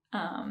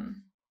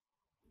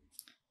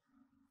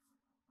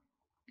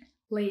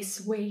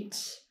 Lace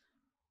weight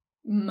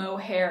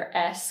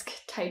mohair-esque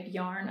type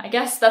yarn. I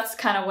guess that's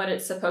kind of what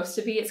it's supposed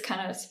to be. It's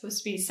kind of supposed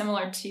to be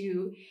similar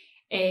to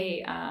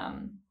a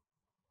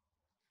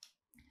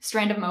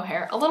strand of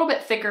mohair. A little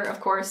bit thicker, of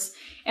course,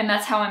 and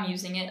that's how I'm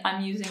using it.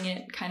 I'm using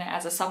it kind of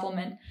as a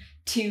supplement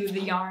to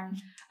the yarn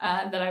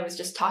that I was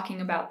just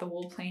talking about, the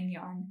wool plain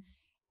yarn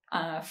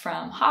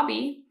from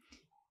Hobby.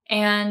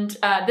 And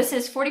this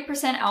is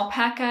 40%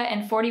 alpaca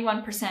and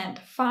 41%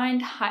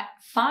 fine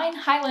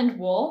Highland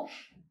wool.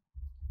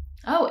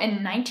 Oh, and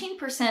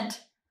 19%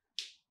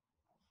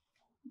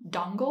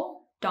 dongle.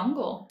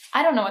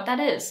 I don't know what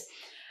that is.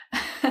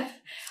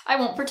 I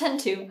won't pretend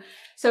to.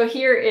 So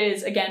here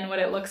is, again, what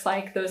it looks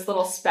like. Those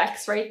little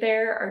specks right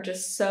there are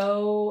just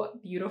so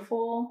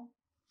beautiful.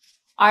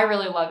 I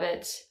really love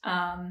it.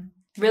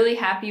 Really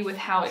happy with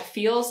how it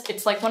feels.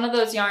 It's like one of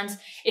those yarns,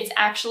 it's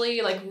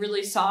actually like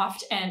really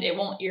soft and it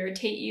won't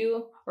irritate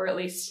you, or at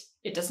least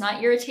it does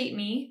not irritate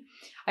me.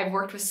 I've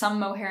worked with some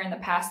mohair in the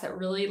past that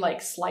really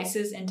like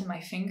slices into my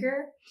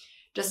finger,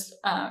 just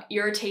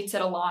irritates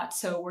it a lot.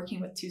 So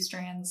working with 2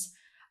 strands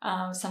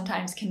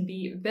sometimes can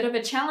be a bit of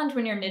a challenge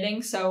when you're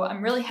knitting. So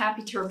I'm really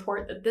happy to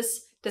report that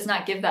this does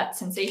not give that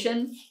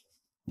sensation.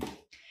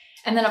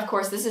 And then of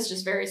course, this is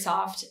just very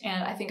soft,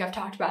 and I think I've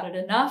talked about it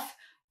enough.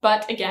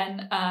 But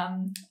again,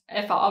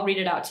 if I'll read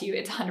it out to you,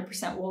 it's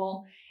 100%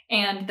 wool,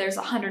 and there's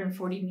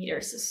 140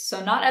 meters.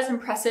 So not as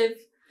impressive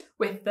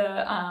with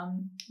the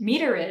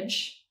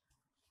meterage,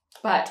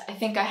 but I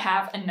think I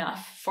have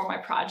enough for my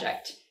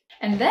project.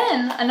 And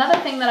then another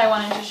thing that I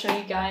wanted to show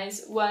you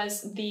guys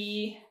was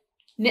the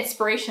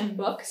Knitspiration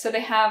book. So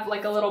they have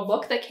like a little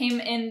book that came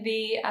in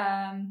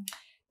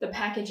the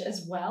package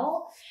as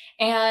well.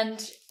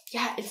 And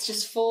yeah, it's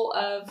just full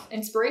of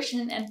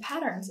inspiration and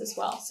patterns as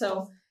well.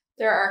 So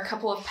there are a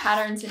couple of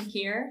patterns in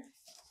here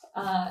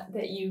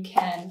that you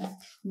can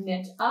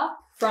knit up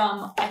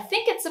from. I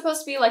think it's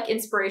supposed to be like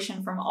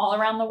inspiration from all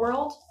around the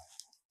world.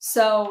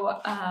 So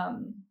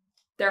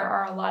there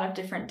are a lot of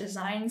different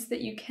designs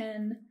that you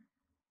can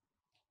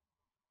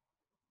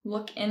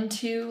look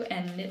into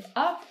and knit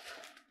up.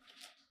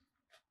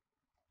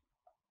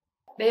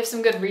 They have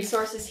some good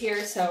resources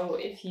here, so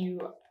if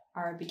you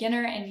are a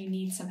beginner and you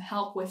need some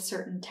help with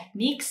certain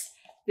techniques,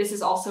 this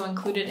is also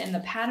included in the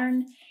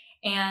pattern,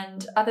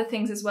 and other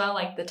things as well,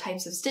 like the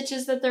types of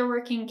stitches that they're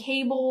working,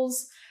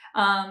 cables,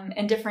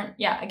 and different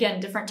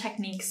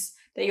techniques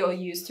that you'll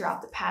use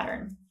throughout the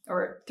pattern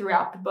or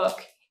throughout the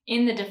book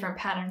in the different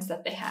patterns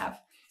that they have.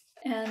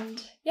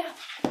 And yeah,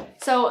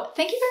 so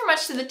thank you very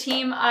much to the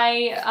team.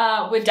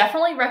 I would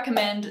definitely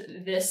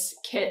recommend this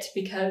kit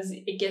because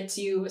it gets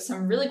you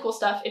some really cool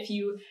stuff. If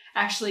you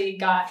actually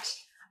got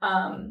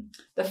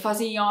the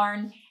fuzzy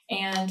yarn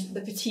and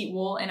the petite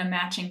wool in a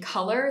matching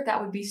color,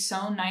 that would be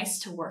so nice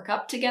to work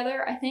up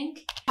together, I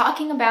think.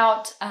 Talking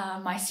about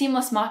my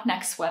seamless mock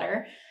neck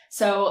sweater.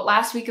 So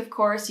last week, of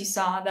course, you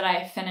saw that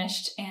I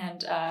finished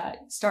and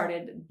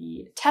started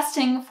the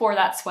testing for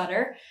that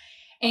sweater.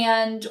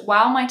 And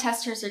while my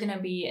testers are going to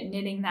be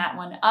knitting that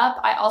one up,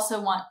 I also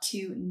want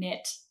to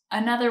knit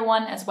another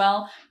one as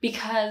well,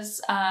 because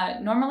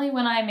normally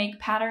when I make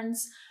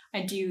patterns,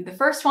 I do the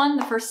first one,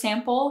 the first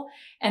sample,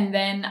 and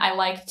then I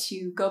like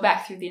to go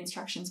back through the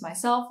instructions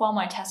myself while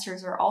my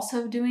testers are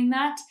also doing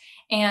that,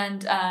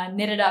 and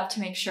knit it up to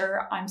make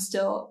sure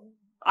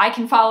I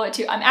can follow it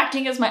too. I'm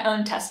acting as my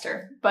own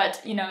tester,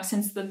 but you know,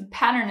 since the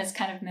pattern is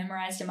kind of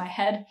memorized in my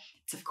head,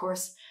 it's of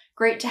course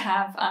great to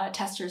have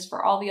testers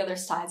for all the other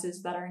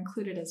sizes that are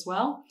included as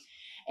well.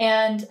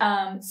 And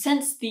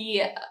since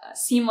the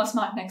seamless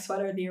mock neck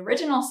sweater, the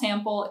original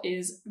sample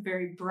is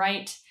very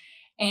bright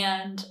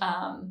and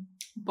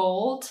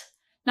bold,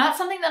 not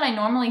something that I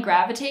normally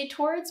gravitate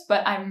towards,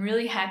 but I'm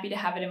really happy to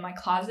have it in my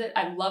closet.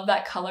 I love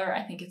that color.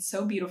 I think it's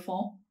so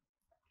beautiful.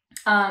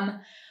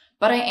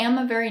 but I am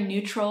a very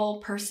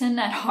neutral person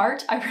at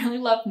heart. I really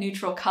love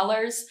neutral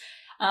colors.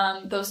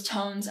 Those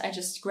tones I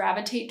just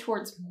gravitate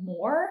towards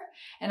more,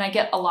 and I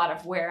get a lot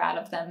of wear out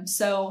of them.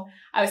 So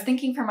I was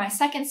thinking for my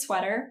second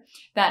sweater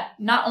that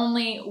not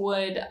only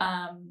would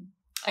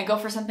I go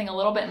for something a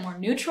little bit more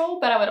neutral,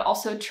 but I would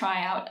also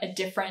try out a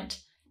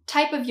different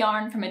type of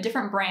yarn from a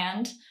different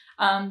brand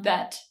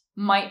that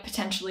might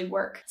potentially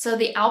work. So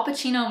the Al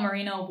Pacino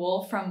Merino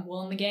wool from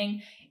Wool and the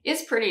Gang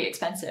is pretty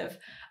expensive.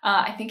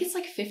 I think it's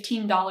like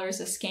 $15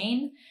 a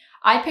skein.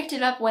 I picked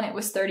it up when it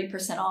was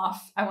 30%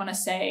 off, I want to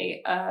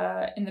say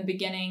in the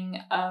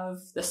beginning of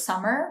the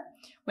summer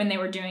when they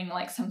were doing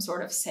like some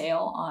sort of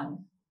sale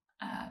on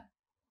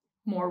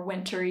more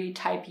wintry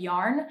type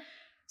yarn.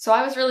 So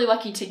I was really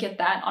lucky to get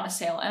that on a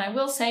sale. And I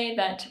will say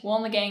that Wool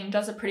and the Gang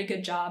does a pretty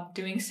good job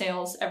doing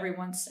sales every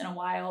once in a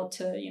while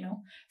to, you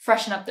know,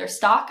 freshen up their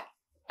stock.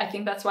 I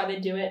think that's why they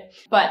do it.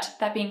 But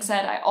that being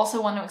said, I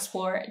also want to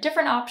explore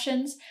different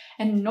options.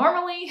 And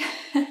normally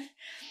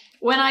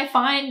when I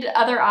find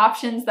other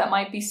options that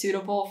might be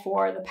suitable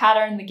for the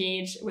pattern, the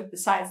gauge with the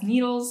size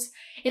needles,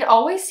 it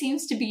always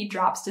seems to be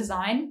Drops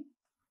Design.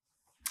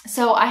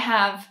 So I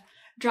have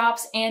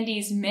Drops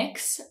Andy's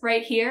Mix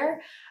right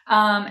here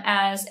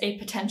as a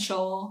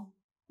potential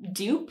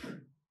dupe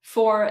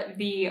for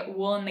the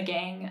Wool and the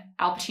Gang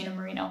Al Pacino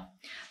Merino.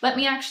 Let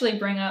me actually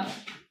bring up,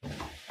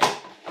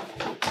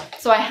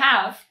 so I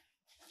have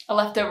a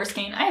leftover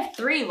skein. I have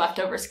 3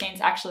 leftover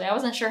skeins actually. I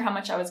wasn't sure how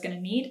much I was gonna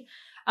need.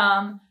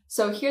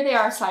 So here they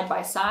are side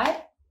by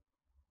side.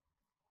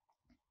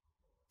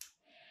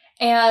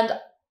 And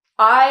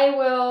I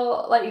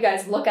will let you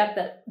guys look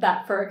at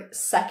that for a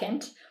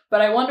second,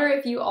 but I wonder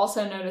if you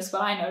also notice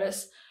what I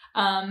notice.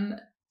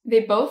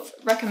 They both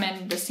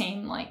recommend the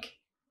same like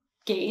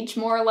gauge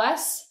more or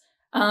less,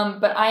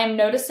 but I am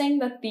noticing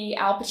that the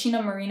Al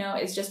Pacino Merino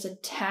is just a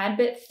tad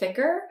bit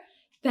thicker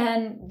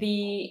than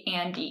the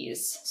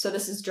Andes. So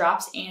this is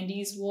Drops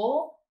Andes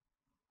wool,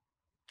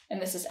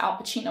 and this is Al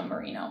Pacino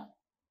Merino.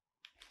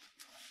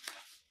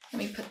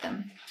 Let me put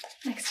them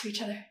next to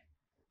each other,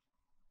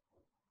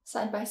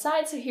 side by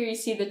side. So here you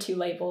see the 2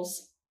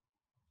 labels.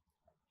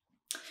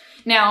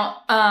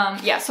 Now,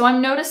 yeah, so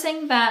I'm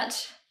noticing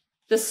that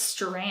the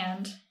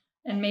strand,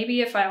 and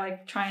maybe if I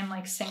like try and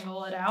like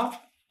single it out,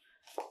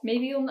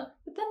 maybe you'll,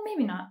 but then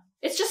maybe not.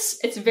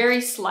 It's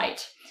very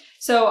slight.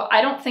 So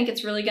I don't think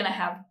it's really gonna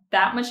have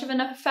that much of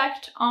an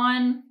effect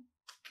on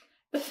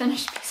the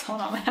finished piece.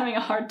 Hold on, I'm having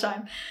a hard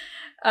time.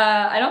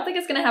 I don't think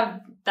it's gonna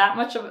have that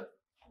much of a,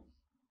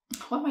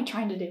 what am I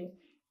trying to do?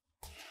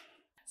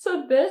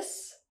 So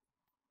this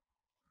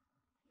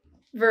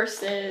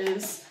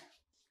versus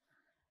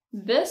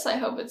this, I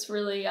hope it's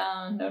really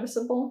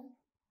noticeable.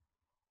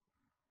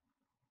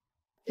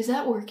 Is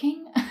that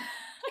working?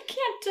 I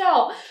can't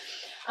tell.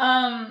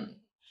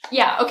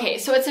 Yeah, okay,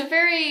 so it's a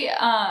very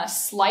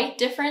slight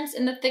difference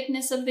in the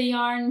thickness of the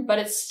yarn, but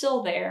it's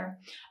still there.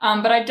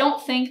 But I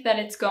don't think that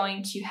it's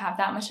going to have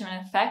that much of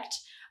an effect.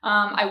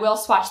 I will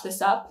swatch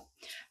this up.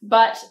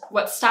 But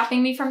what's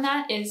stopping me from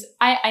that is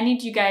I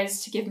need you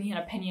guys to give me an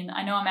opinion.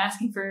 I know I'm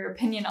asking for your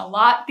opinion a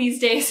lot these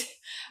days,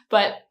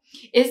 but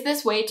is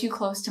this way too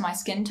close to my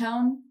skin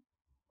tone?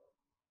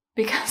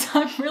 Because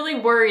I'm really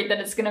worried that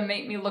it's gonna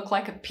make me look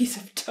like a piece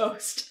of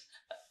toast.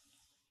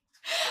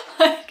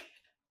 Like,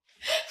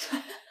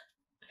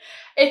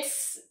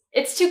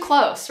 it's too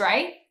close,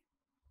 right?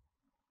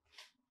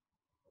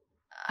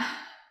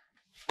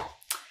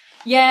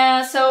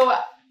 Yeah, so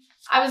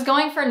I was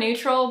going for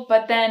neutral,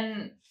 but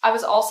then I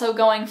was also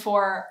going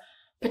for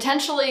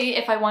potentially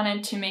if I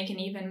wanted to make an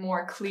even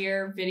more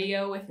clear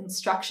video with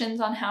instructions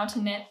on how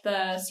to knit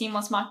the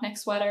seamless mock neck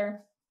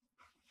sweater,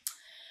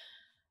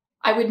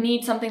 I would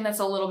need something that's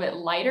a little bit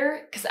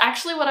lighter, because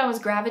actually what I was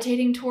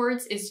gravitating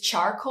towards is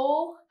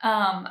charcoal.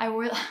 I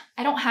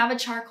don't have a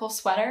charcoal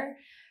sweater,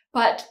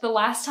 but the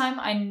last time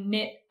I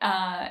knit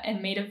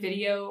and made a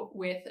video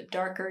with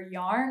darker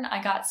yarn,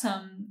 I got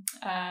some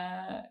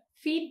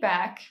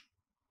feedback,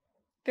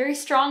 very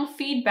strong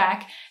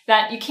feedback,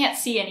 that you can't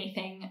see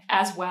anything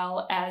as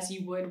well as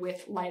you would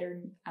with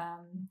lighter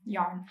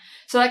yarn.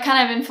 So that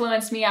kind of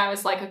influenced me. I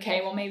was like,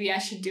 okay, well maybe I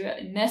should do it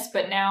in this,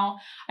 but now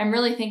I'm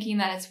really thinking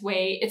that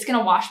it's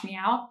gonna wash me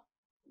out.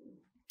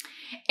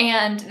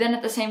 And then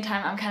at the same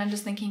time, I'm kind of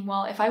just thinking,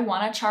 well, if I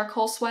want a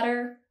charcoal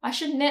sweater, I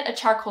should knit a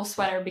charcoal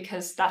sweater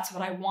because that's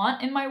what I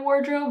want in my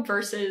wardrobe,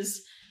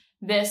 versus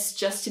this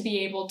just to be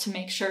able to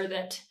make sure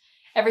that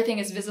everything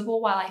is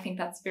visible, while I think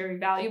that's very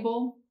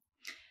valuable.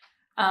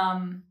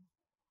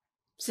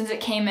 Since it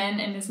came in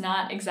and is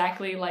not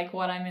exactly like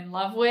what I'm in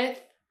love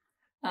with,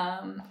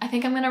 I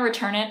think I'm gonna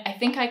return it. I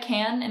think I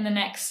can in the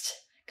next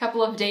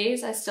couple of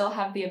days. I still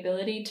have the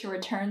ability to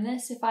return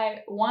this if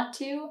I want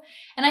to,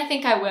 and I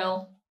think I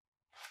will.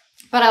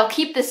 But I'll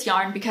keep this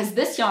yarn because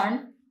this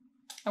yarn,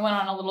 I went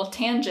on a little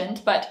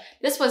tangent, but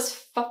this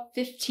was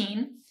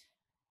 $15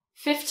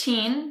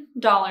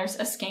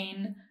 a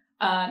skein,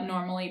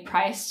 normally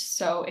priced.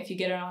 So if you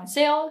get it on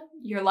sale,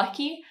 you're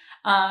lucky.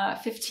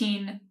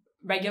 15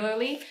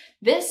 regularly.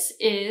 This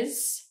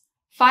is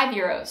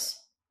 €5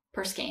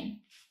 per skein.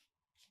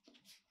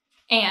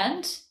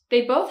 And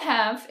they both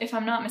have, if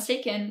I'm not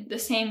mistaken, the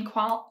same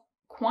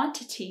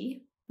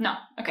quantity. No,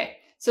 okay.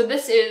 So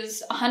this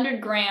is 100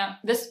 gram,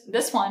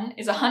 this one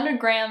is 100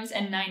 grams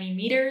and 90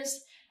 meters.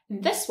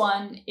 And this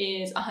one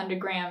is 100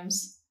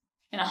 grams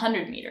and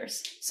 100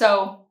 meters.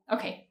 So,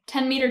 okay,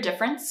 10 meter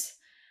difference.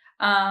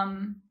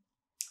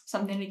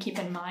 Something to keep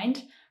in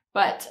mind.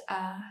 But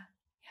yeah,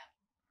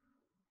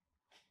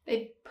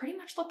 they pretty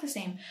much look the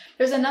same.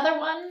 There's another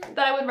one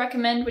that I would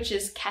recommend, which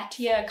is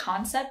Katia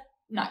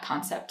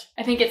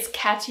I think it's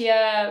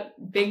Katia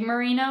Big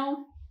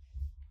Merino.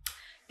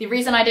 The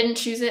reason I didn't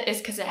choose it is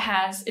because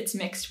it's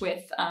mixed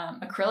with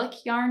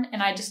acrylic yarn,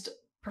 and I just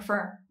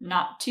prefer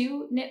not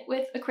to knit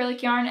with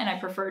acrylic yarn, and I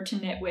prefer to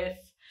knit with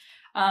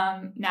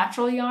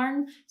natural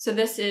yarn. So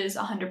this is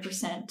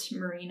 100%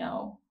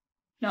 merino.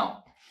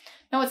 No,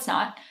 it's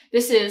not.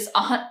 This is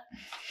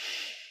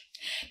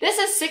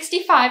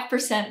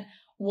 65%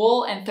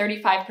 wool and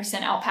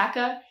 35%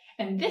 alpaca,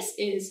 and this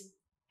is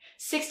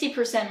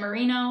 60%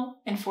 merino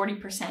and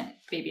 40%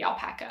 baby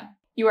alpaca.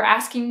 You were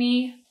asking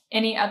me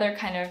any other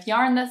kind of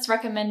yarn that's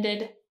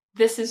recommended.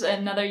 This is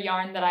another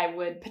yarn that I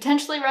would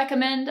potentially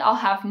recommend. I'll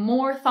have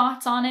more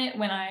thoughts on it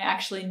when I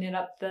actually knit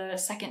up the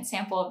second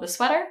sample of the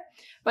sweater.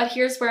 But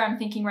here's where I'm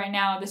thinking right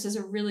now, this is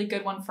a really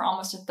good one for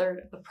almost a third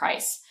of the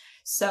price.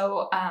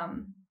 So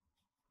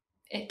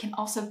it can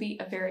also be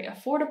a very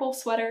affordable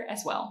sweater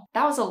as well.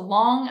 That was a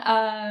long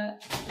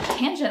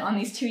tangent on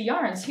these two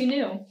yarns, who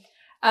knew?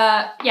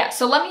 Yeah,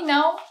 so let me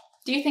know,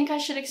 do you think I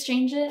should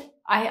exchange it?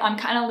 I'm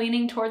kind of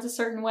leaning towards a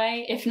certain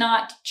way. If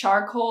not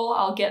charcoal,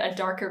 I'll get a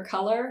darker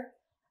color.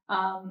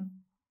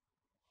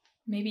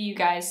 Maybe you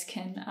guys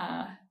can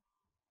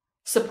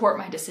support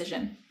my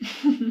decision.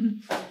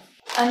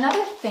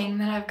 Another thing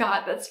that I've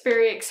got that's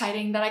very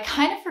exciting that I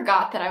kind of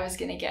forgot that I was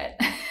gonna get,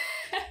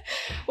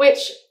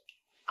 which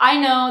I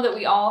know that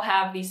we all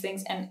have these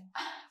things, and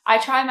I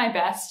try my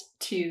best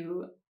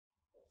to...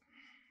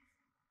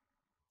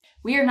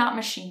 We are not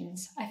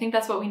machines. I think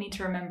that's what we need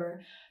to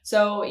remember.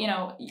 So, you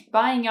know,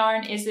 buying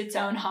yarn is its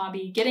own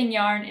hobby, getting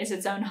yarn is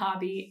its own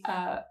hobby,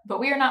 but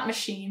we are not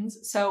machines.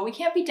 So we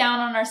can't be down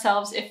on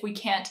ourselves if we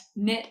can't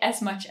knit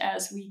as much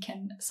as we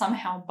can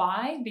somehow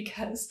buy,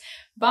 because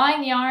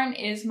buying yarn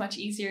is much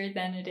easier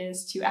than it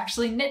is to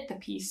actually knit the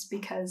piece,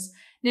 because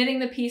knitting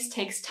the piece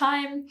takes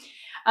time.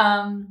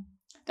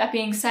 That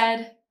being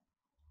said,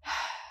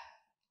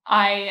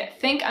 I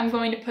think I'm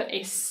going to put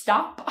a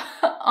stop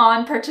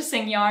on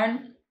purchasing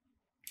yarn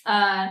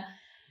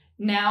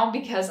now,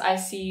 because I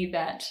see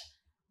that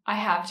I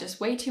have just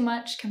way too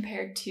much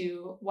compared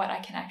to what I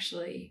can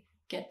actually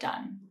get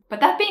done.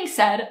 But that being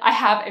said, I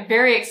have a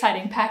very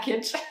exciting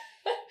package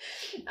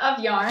of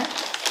yarn.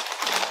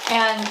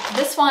 And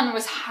this one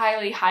was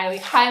highly, highly,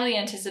 highly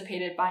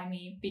anticipated by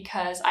me,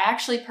 because I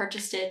actually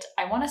purchased it,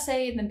 I want to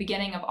say in the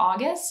beginning of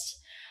August.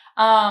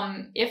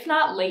 If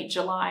not late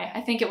July.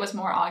 I think it was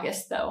more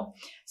August though.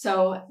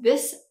 So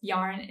this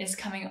yarn is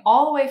coming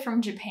all the way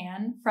from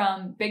Japan,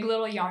 from Big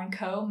Little Yarn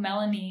Co.,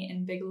 Melanie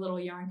in Big Little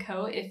Yarn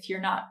Co. If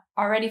you're not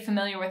already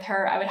familiar with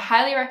her, I would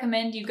highly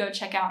recommend you go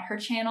check out her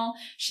channel.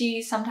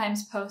 She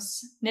sometimes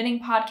posts knitting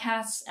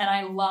podcasts, and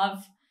I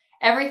love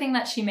everything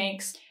that she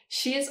makes.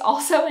 She is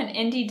also an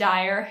indie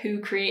dyer who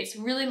creates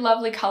really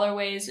lovely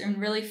colorways and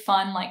really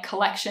fun like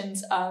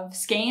collections of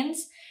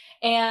skeins.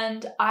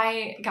 And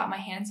I got my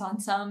hands on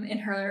some in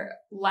her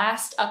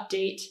last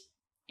update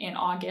in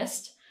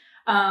August.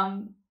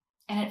 And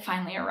it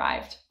finally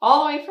arrived all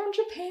the way from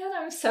Japan.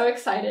 I'm so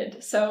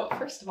excited. So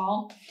first of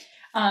all,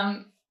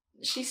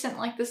 she sent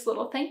like this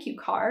little thank you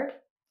card.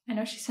 I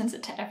know she sends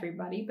it to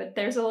everybody, but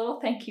there's a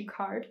little thank you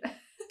card.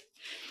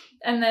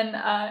 And then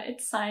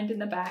it's signed in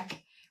the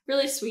back.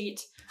 Really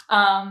sweet.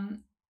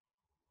 And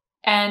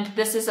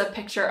this is a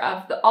picture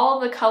of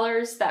all of the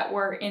colors that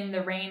were in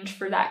the range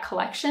for that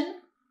collection.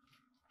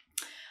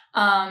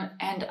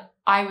 And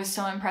I was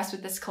so impressed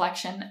with this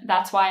collection.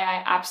 That's why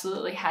I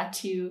absolutely had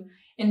to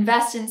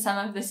invest in some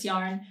of this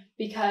yarn,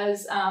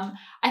 because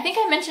I think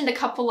I mentioned a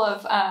couple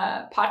of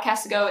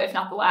podcasts ago, if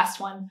not the last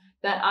one,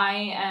 that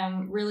I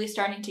am really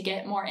starting to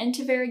get more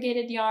into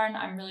variegated yarn.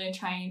 I'm really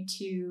trying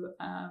to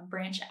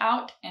branch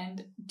out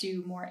and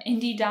do more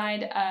indie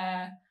dyed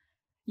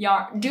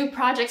yarn, do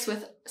projects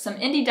with some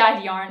indie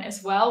dyed yarn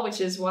as well, which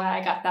is why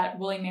I got that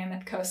Woolly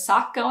Mammoth Co.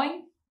 sock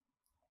going.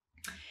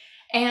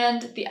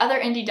 And the other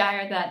indie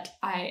dyer that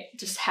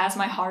just has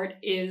my heart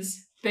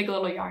is Big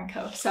Little Yarn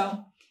Co.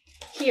 So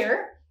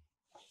here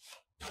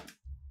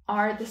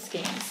are the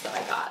skeins that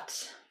I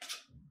got.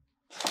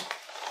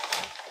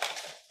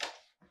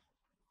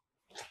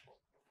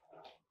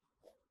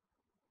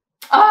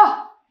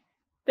 Ah,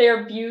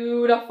 they're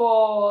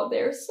beautiful.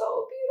 They're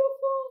so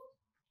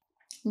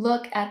beautiful.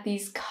 Look at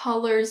these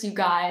colors, you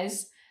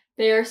guys.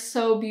 They are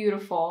so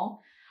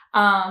beautiful.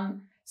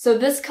 So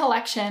this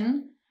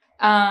collection,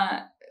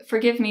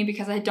 forgive me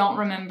because I don't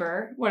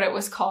remember what it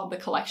was called, the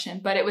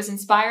collection, but it was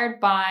inspired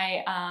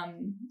by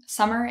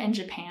summer in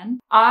Japan.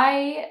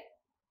 I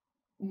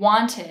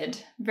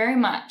wanted very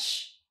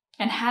much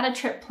and had a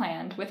trip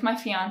planned with my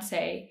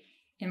fiance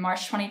in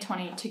March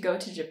 2020 to go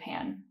to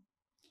Japan.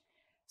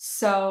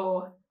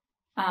 So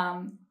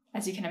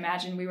as you can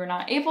imagine, we were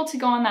not able to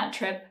go on that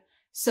trip.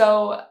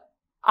 So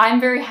I'm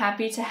very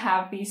happy to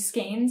have these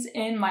skeins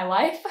in my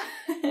life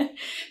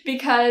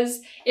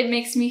because it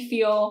makes me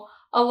feel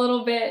a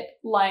little bit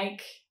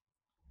like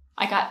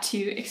I got to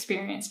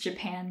experience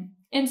Japan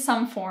in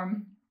some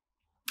form.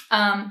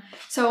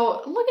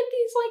 So look at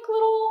these like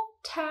little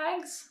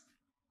tags.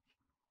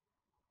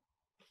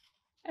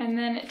 And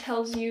then it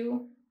tells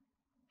you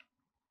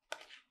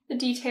the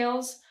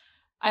details.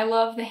 I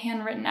love the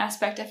handwritten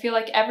aspect. I feel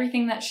like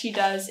everything that she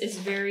does is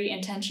very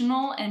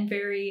intentional and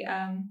very,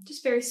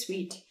 just very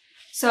sweet.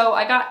 So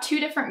I got 2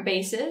 different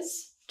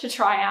bases to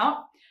try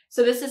out.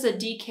 So this is a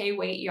DK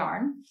weight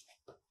yarn.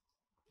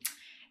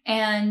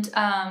 And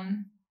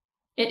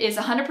it is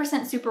 100%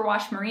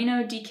 superwash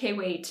merino DK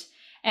weight.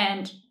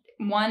 And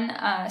one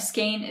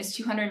skein is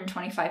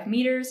 225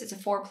 meters. It's a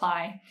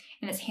 4-ply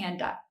and it's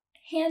hand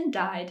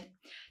dyed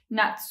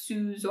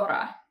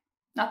Natsuzora.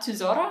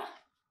 Natsuzora?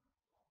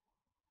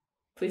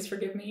 Please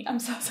forgive me, I'm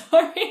so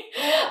sorry.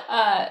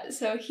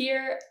 So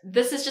here,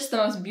 this is just the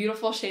most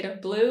beautiful shade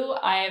of blue.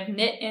 I have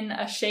knit in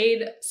a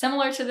shade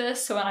similar to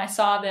this, so when I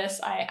saw this,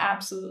 I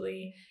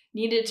absolutely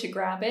needed to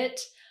grab it.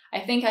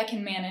 I think I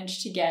can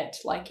manage to get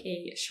like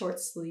a short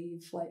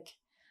sleeve, like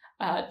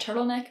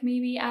turtleneck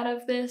maybe out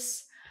of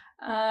this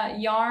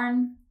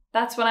yarn.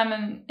 That's what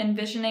I'm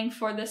envisioning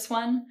for this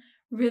one.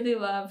 Really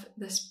love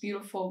this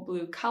beautiful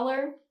blue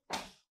color.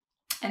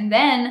 And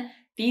then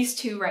these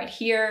 2 right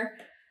here.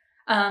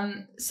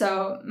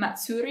 So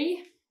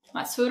Matsuri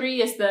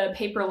is the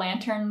paper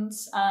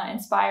lanterns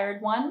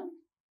inspired one.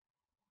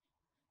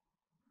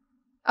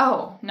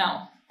 Oh,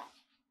 no.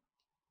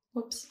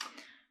 Whoops.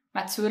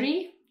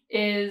 Matsuri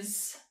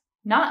is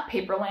not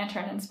paper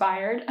lantern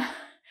inspired.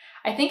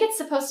 I think it's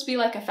supposed to be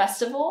like a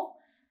festival.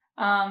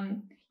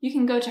 You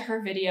can go to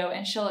her video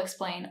and she'll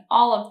explain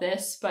all of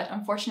this, but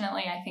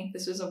unfortunately I think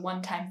this was a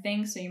one-time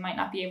thing, so you might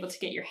not be able to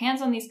get your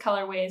hands on these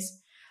colorways.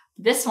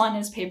 This one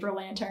is paper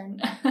lantern.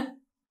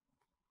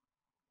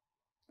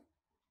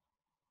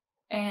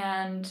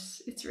 And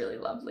it's really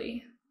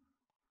lovely.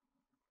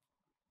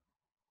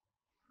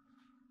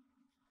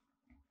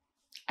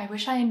 I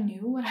wish I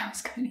knew what I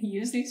was going to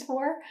use these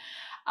for,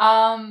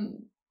 but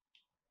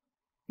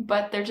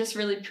they're just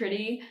really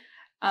pretty.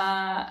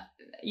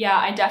 Yeah,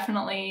 I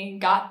definitely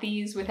got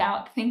these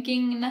without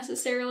thinking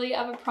necessarily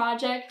of a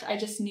project. I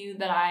just knew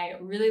that I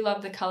really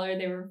loved the color.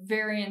 They were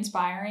very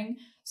inspiring.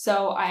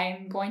 So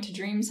I'm going to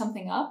dream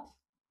something up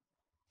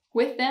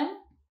with them.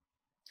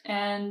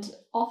 And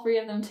all 3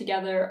 of them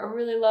together are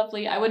really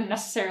lovely. I wouldn't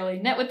necessarily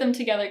knit with them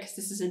together because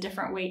this is a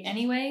different weight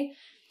anyway.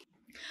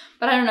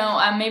 But I don't know,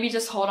 maybe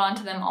just hold on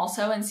to them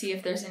also and see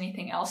if there's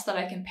anything else that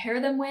I can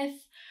pair them with.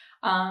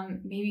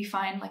 Maybe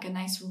find like a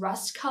nice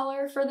rust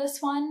color for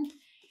this one.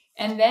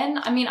 And then,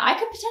 I mean, I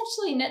could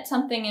potentially knit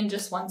something in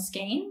just one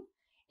skein.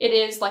 It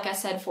is, like I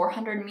said,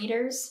 400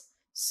 meters.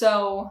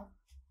 So,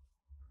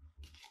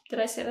 did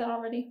I say that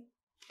already?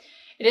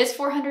 It is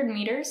 400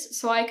 meters,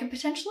 so I could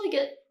potentially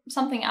get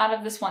something out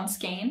of this one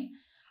skein.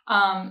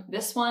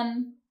 This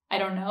one, I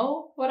don't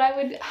know what I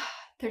would,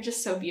 they're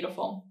just so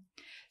beautiful.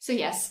 So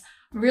yes,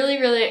 really,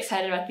 really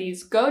excited about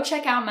these. Go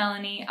check out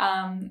Melanie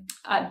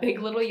at Big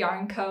Little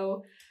Yarn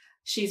Co.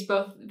 She's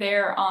both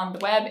there on the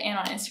web and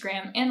on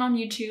Instagram and on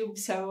YouTube.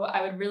 So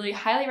I would really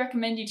highly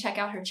recommend you check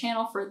out her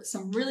channel for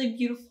some really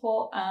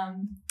beautiful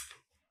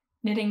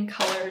knitting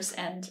colors.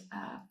 And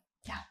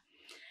yeah,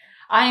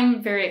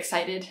 I'm very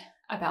excited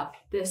about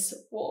this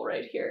wool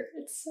right here.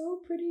 It's so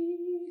pretty.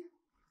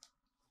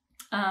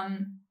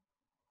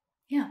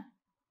 Yeah,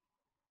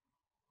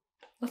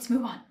 let's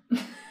move on.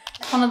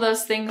 It's one of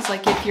those things,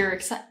 like if you're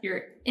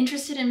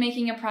interested in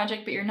making a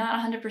project, but you're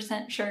not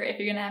 100% sure if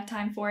you're gonna have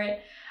time for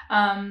it,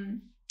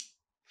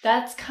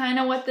 that's kind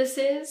of what this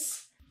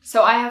is.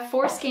 So I have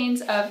 4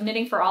 skeins of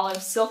Knitting for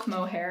Olive silk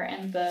mohair,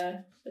 and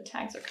the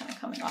tags are kind of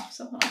coming off,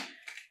 so hold on.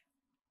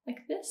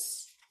 Like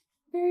this.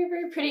 Very,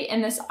 very pretty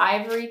in this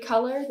ivory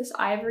color, this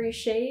ivory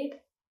shade,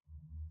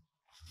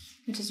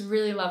 which is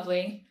really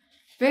lovely.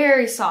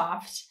 Very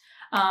soft.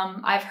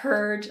 I've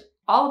heard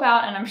all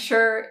about, and I'm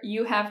sure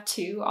you have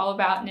too, all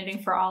about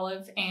Knitting for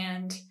Olive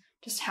and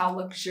just how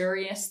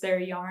luxurious their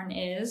yarn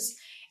is.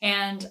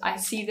 And I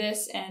see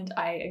this and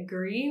I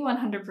agree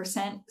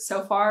 100%.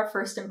 So far,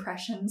 first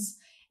impressions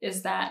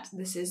is that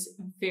this is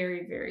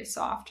very, very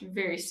soft,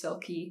 very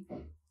silky,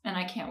 and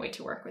I can't wait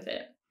to work with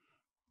it.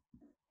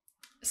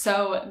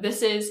 So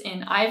this is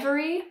in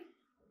ivory,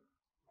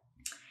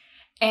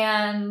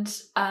 and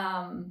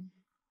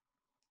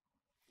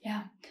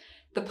yeah,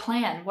 the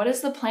plan. What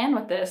is the plan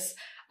with this?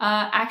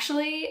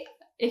 Actually,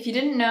 if you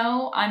didn't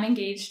know, I'm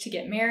engaged to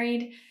get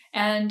married,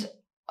 and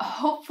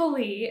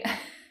hopefully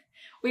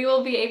we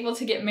will be able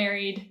to get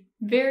married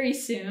very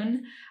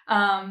soon.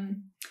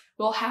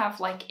 We'll have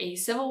like a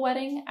civil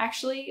wedding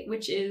actually,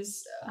 which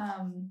is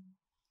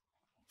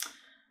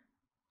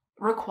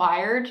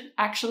required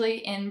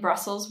actually in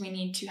Brussels. We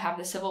need to have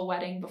the civil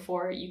wedding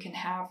before you can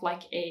have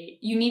like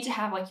you need to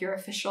have like your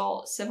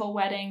official civil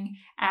wedding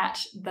at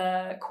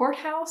the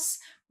courthouse,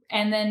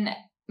 and then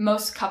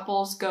most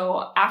couples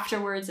go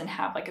afterwards and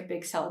have like a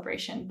big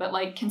celebration. But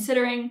like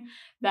considering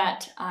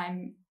that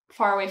I'm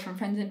far away from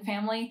friends and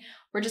family,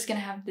 we're just gonna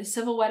have the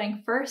civil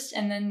wedding first,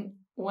 and then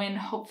when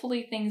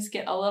hopefully things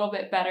get a little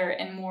bit better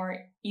and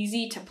more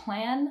easy to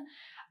plan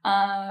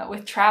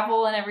with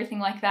travel and everything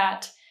like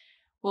that,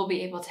 we'll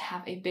be able to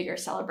have a bigger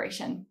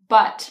celebration.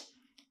 But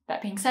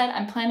that being said,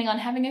 I'm planning on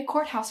having a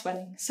courthouse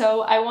wedding.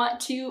 So I want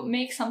to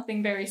make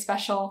something very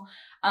special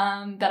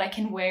that I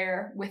can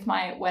wear with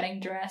my wedding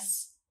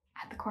dress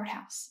at the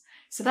courthouse.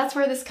 So that's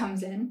where this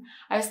comes in.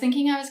 I was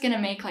thinking I was gonna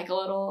make like a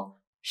little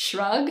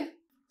shrug.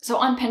 So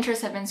on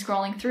Pinterest, I've been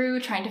scrolling through,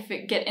 trying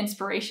to get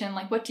inspiration,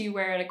 like what do you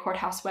wear at a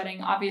courthouse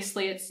wedding?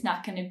 Obviously, it's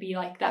not gonna be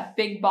like that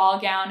big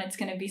ball gown. It's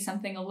gonna be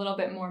something a little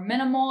bit more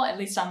minimal, at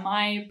least on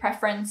my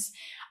preference.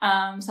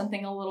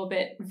 Something a little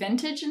bit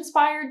vintage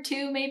inspired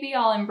too, maybe.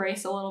 I'll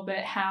embrace a little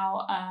bit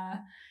how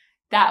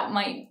that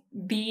might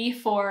be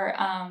for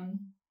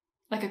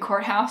like a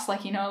courthouse,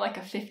 like, you know, like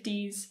a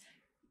 50s,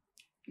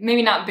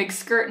 maybe not big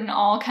skirt and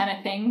all kind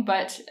of thing,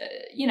 but,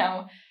 you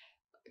know,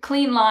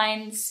 clean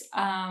lines,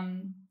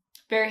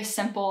 very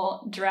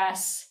simple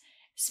dress,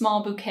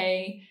 small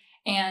bouquet,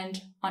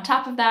 and on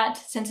top of that,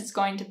 since it's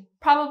going to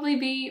probably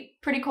be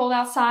pretty cold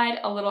outside,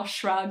 a little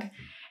shrug,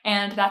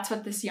 and that's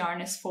what this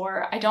yarn is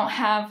for. I don't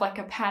have like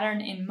a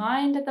pattern in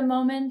mind at the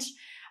moment.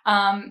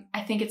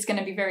 I think it's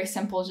gonna be very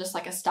simple, just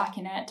like a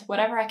stockinette,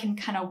 whatever I can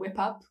kind of whip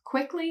up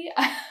quickly,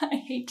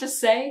 I hate to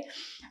say,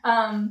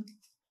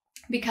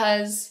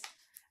 because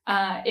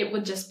it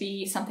would just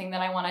be something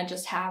that I wanna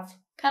just have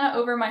kind of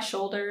over my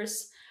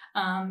shoulders,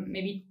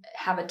 maybe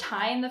have a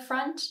tie in the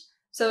front.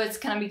 So it's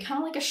gonna be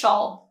kind of like a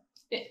shawl.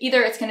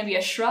 Either it's gonna be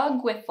a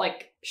shrug with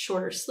like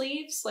shorter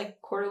sleeves,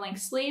 like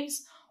quarter-length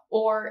sleeves,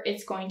 or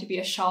it's going to be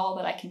a shawl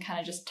that I can kind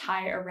of just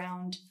tie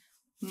around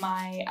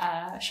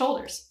my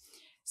shoulders.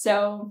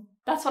 So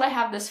that's what I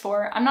have this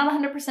for. I'm not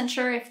 100%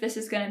 sure if this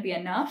is going to be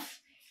enough.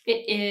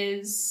 It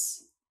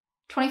is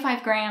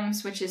 25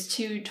 grams, which is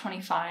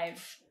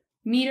 225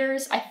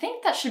 meters. I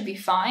think that should be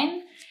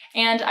fine.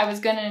 And I was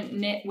going to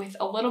knit with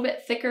a little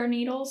bit thicker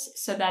needles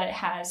so that it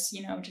has,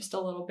 you know, just a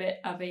little bit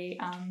of a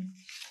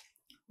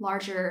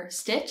larger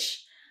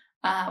stitch,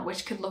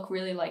 which could look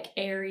really like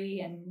airy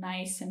and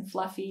nice and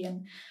fluffy.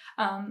 And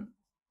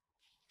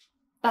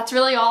that's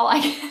really all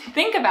I can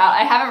think about.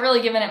 I haven't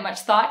really given it much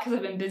thought because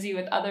I've been busy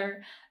with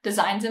other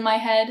designs in my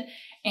head,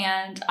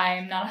 and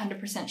I'm not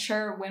 100%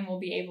 sure when we'll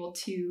be able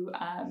to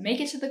make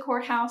it to the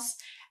courthouse.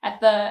 At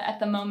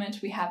the moment,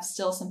 we have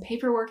still some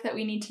paperwork that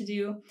we need to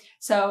do.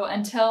 So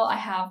until I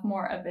have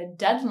more of a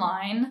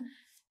deadline,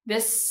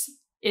 this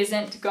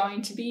isn't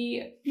going to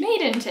be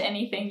made into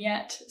anything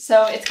yet.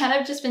 So it's kind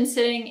of just been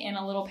sitting in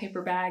a little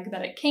paper bag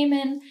that it came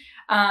in,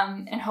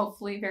 and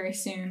hopefully very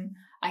soon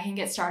I can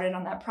get started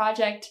on that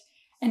project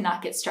and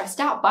not get stressed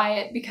out by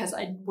it because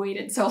I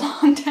waited so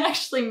long to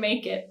actually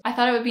make it. I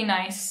thought it would be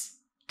nice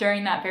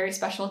during that very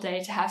special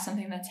day to have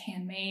something that's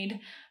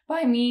handmade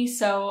by me.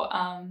 So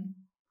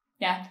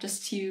yeah,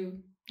 just to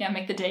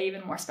make the day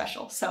even more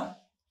special. So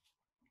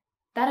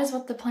that is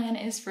what the plan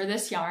is for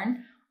this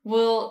yarn.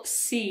 We'll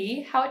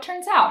see how it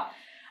turns out.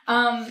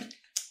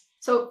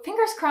 So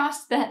fingers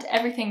crossed that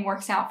everything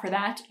works out for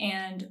that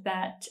and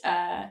that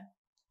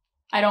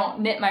I don't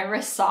knit my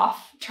wrists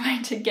off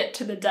trying to get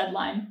to the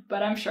deadline,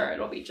 but I'm sure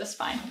it'll be just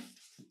fine.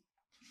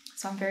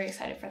 So I'm very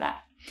excited for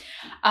that.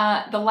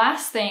 The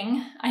last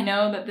thing, I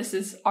know that this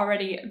is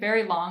already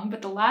very long,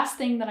 but the last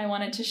thing that I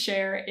wanted to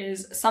share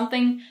is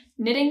something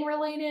knitting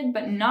related,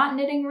 but not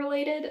knitting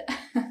related.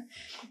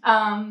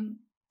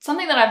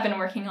 Something that I've been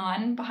working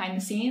on behind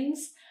the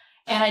scenes,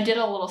 and I did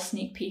a little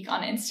sneak peek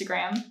on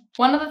Instagram.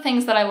 One of the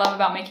things that I love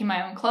about making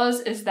my own clothes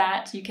is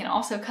that you can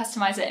also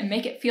customize it and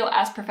make it feel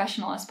as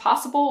professional as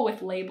possible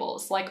with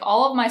labels. Like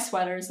all of my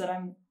sweaters that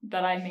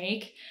I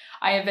make,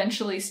 I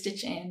eventually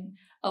stitch in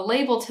a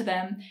label to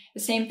them. The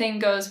same thing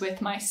goes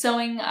with my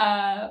sewing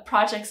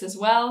projects as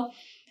well.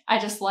 I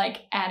just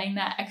like adding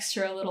that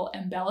extra little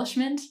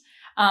embellishment.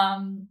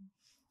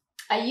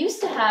 I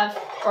used to have,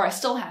 or I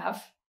still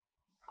have,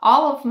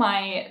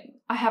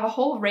 I have a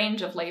whole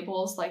range of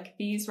labels like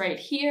these right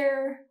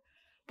here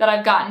that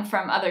I've gotten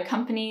from other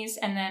companies,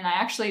 and then I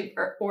actually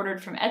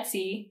ordered from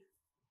Etsy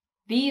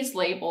these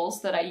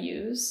labels that I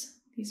use,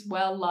 these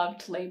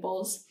well-loved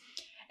labels.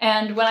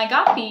 And when I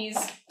got these,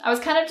 I was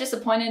kind of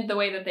disappointed the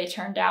way that they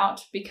turned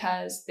out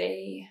because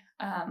they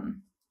are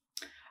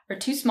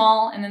too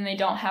small, and then they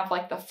don't have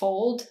like the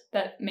fold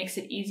that makes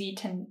it easy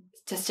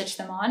to stitch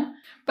them on.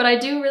 But I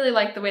do really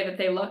like the way that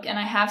they look, and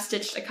I have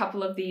stitched a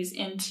couple of these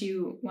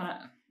into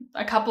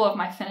a couple of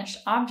my finished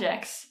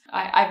objects.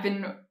 I've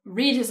been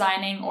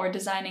redesigning or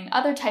designing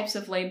other types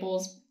of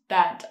labels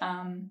that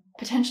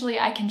potentially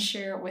I can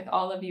share with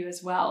all of you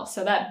as well.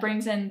 So that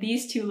brings in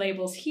these two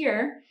labels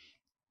here.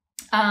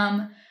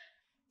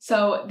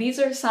 So these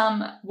are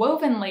some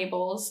woven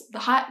labels.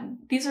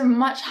 These are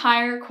much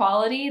higher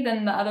quality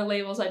than the other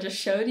labels I just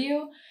showed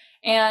you.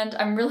 And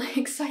I'm really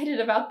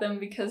excited about them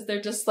because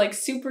they're just like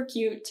super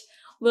cute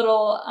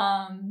little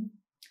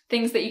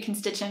things that you can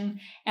stitch in.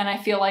 And I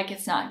feel like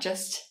it's not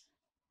just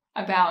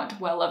about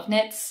well-loved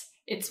knits.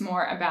 It's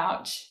more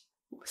about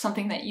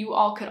something that you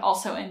all could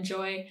also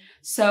enjoy.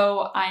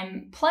 So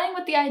I'm playing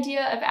with the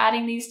idea of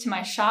adding these to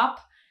my shop.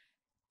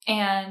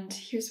 And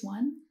here's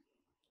one.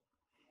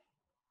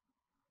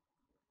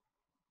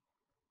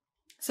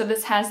 So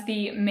this has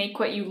the Make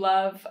What You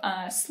Love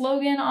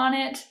slogan on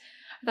it.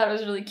 I thought it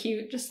was really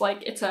cute, just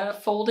like it's a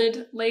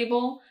folded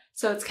label.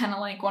 So it's kind of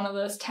like one of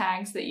those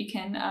tags that you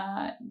can,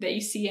 that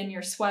you see in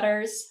your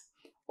sweaters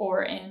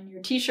or in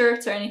your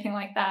t-shirts or anything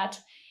like that.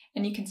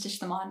 And you can stitch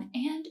them on.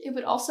 And it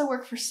would also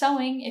work for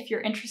sewing if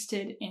you're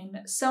interested in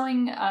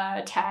sewing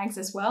tags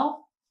as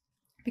well,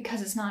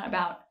 because it's not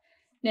about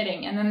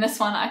knitting. And then this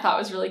one I thought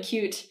was really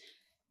cute,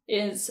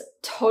 is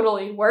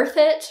totally worth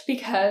it,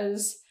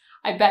 because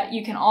I bet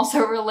you can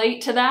also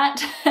relate to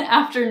that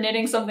after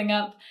knitting something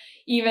up.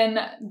 Even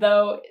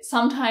though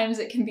sometimes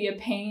it can be a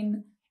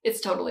pain,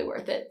 it's totally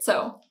worth it.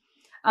 So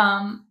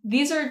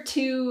these are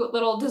two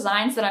little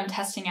designs that I'm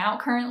testing out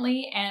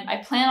currently, and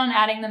I plan on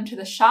adding them to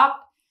the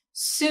shop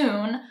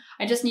soon.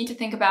 I just need to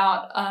think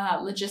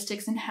about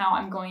logistics and how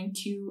I'm going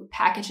to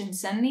package and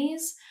send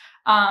these,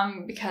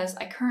 because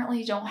I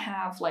currently don't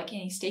have like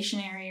any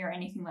stationery or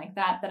anything like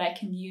that that I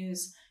can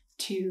use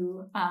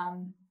to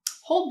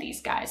hold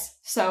these guys.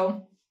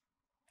 So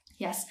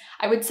yes,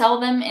 I would sell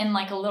them in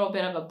like a little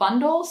bit of a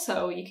bundle,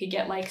 so you could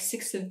get like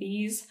 6 of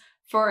these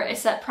for a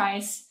set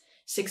price,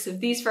 6 of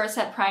these for a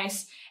set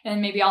price, and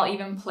then maybe I'll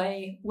even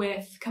play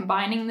with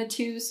combining the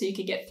two so you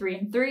could get 3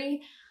 and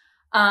 3.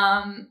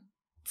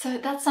 So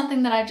that's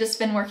something that I've just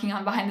been working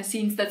on behind the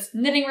scenes that's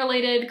knitting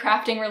related,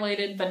 crafting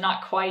related, but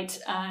not quite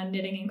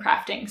knitting and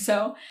crafting.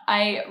 So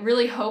I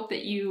really hope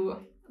that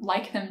you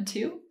like them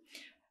too.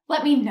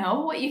 Let me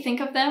know what you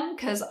think of them,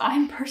 because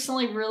I'm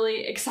personally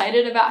really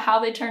excited about how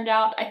they turned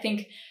out. I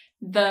think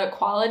the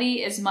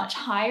quality is much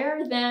higher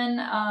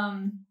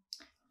than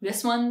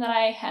this one that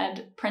I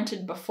had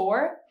printed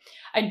before.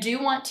 I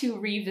do want to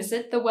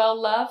revisit the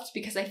Well Loved,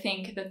 because I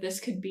think that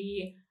this would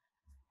be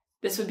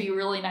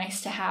really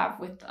nice to have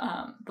with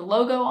the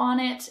logo on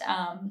it.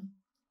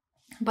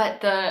 But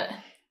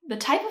the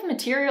type of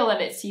material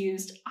that it's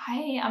used,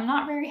 I'm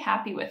not very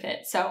happy with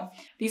it. So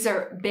these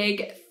are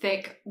big,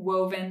 thick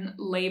woven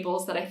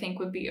labels that I think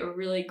would be a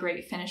really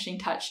great finishing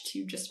touch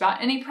to just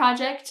about any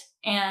project.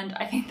 And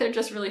I think they're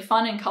just really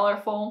fun and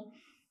colorful.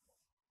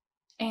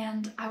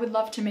 And I would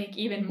love to make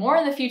even more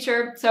in the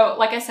future. So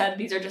like I said,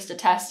 these are just a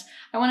test.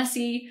 I want to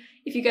see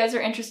if you guys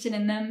are interested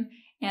in them,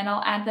 and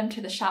I'll add them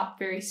to the shop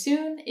very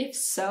soon, if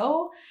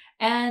so.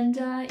 And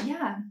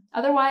yeah,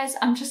 otherwise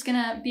I'm just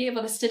gonna be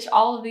able to stitch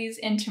all of these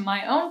into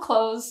my own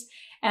clothes,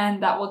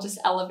 and that will just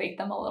elevate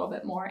them a little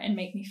bit more and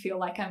make me feel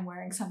like I'm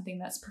wearing something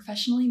that's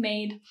professionally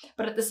made,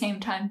 but at the same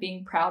time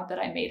being proud that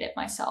I made it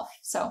myself.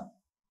 So,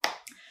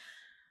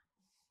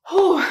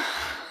 whew.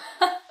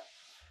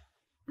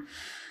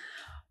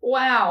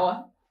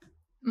 Wow,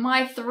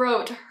 my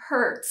throat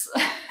hurts.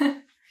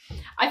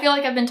 I feel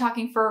like I've been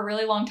talking for a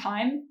really long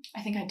time.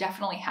 I think I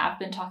definitely have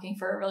been talking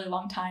for a really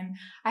long time.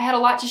 I had a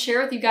lot to share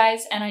with you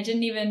guys, and I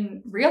didn't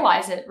even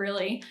realize it,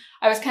 really.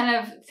 I was kind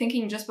of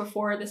thinking just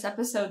before this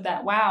episode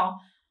that, wow,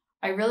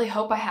 I really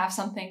hope I have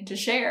something to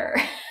share.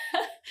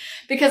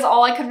 Because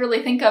all I could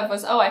really think of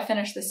was, oh, I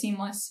finished the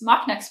seamless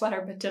mock neck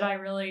sweater, but do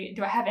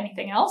I have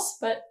anything else?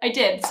 But I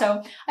did.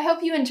 So I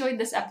hope you enjoyed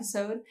this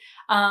episode.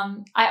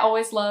 I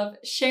always love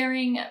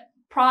sharing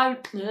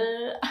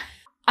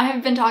I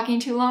have been talking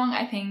too long.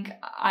 I think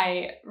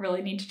I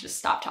really need to just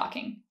stop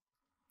talking.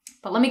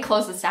 But let me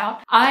close this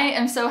out. I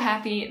am so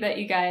happy that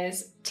you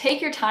guys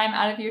take your time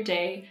out of your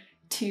day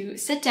to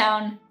sit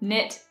down,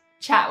 knit,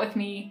 chat with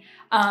me.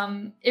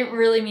 It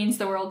really means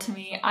the world to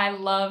me. I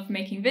love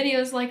making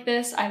videos like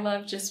this. I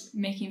love just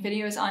making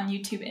videos on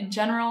YouTube in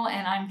general,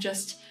 and I'm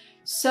just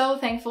so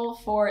thankful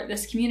for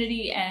this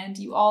community and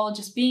you all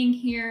just being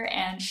here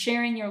and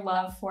sharing your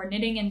love for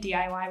knitting and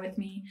DIY with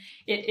me.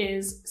 It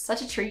is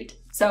such a treat.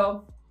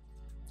 So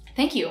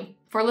thank you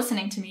for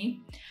listening to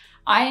me.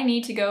 I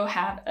need to go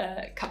have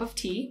a cup of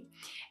tea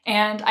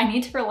and I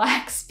need to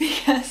relax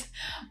because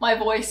my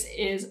voice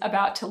is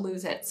about to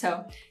lose it.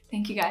 So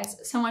thank you guys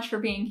so much for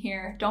being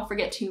here. Don't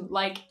forget to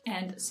like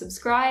and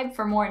subscribe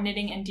for more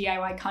knitting and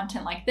DIY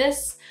content like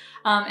this.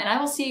 And I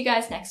will see you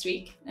guys next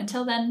week.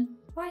 Until then,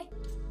 bye.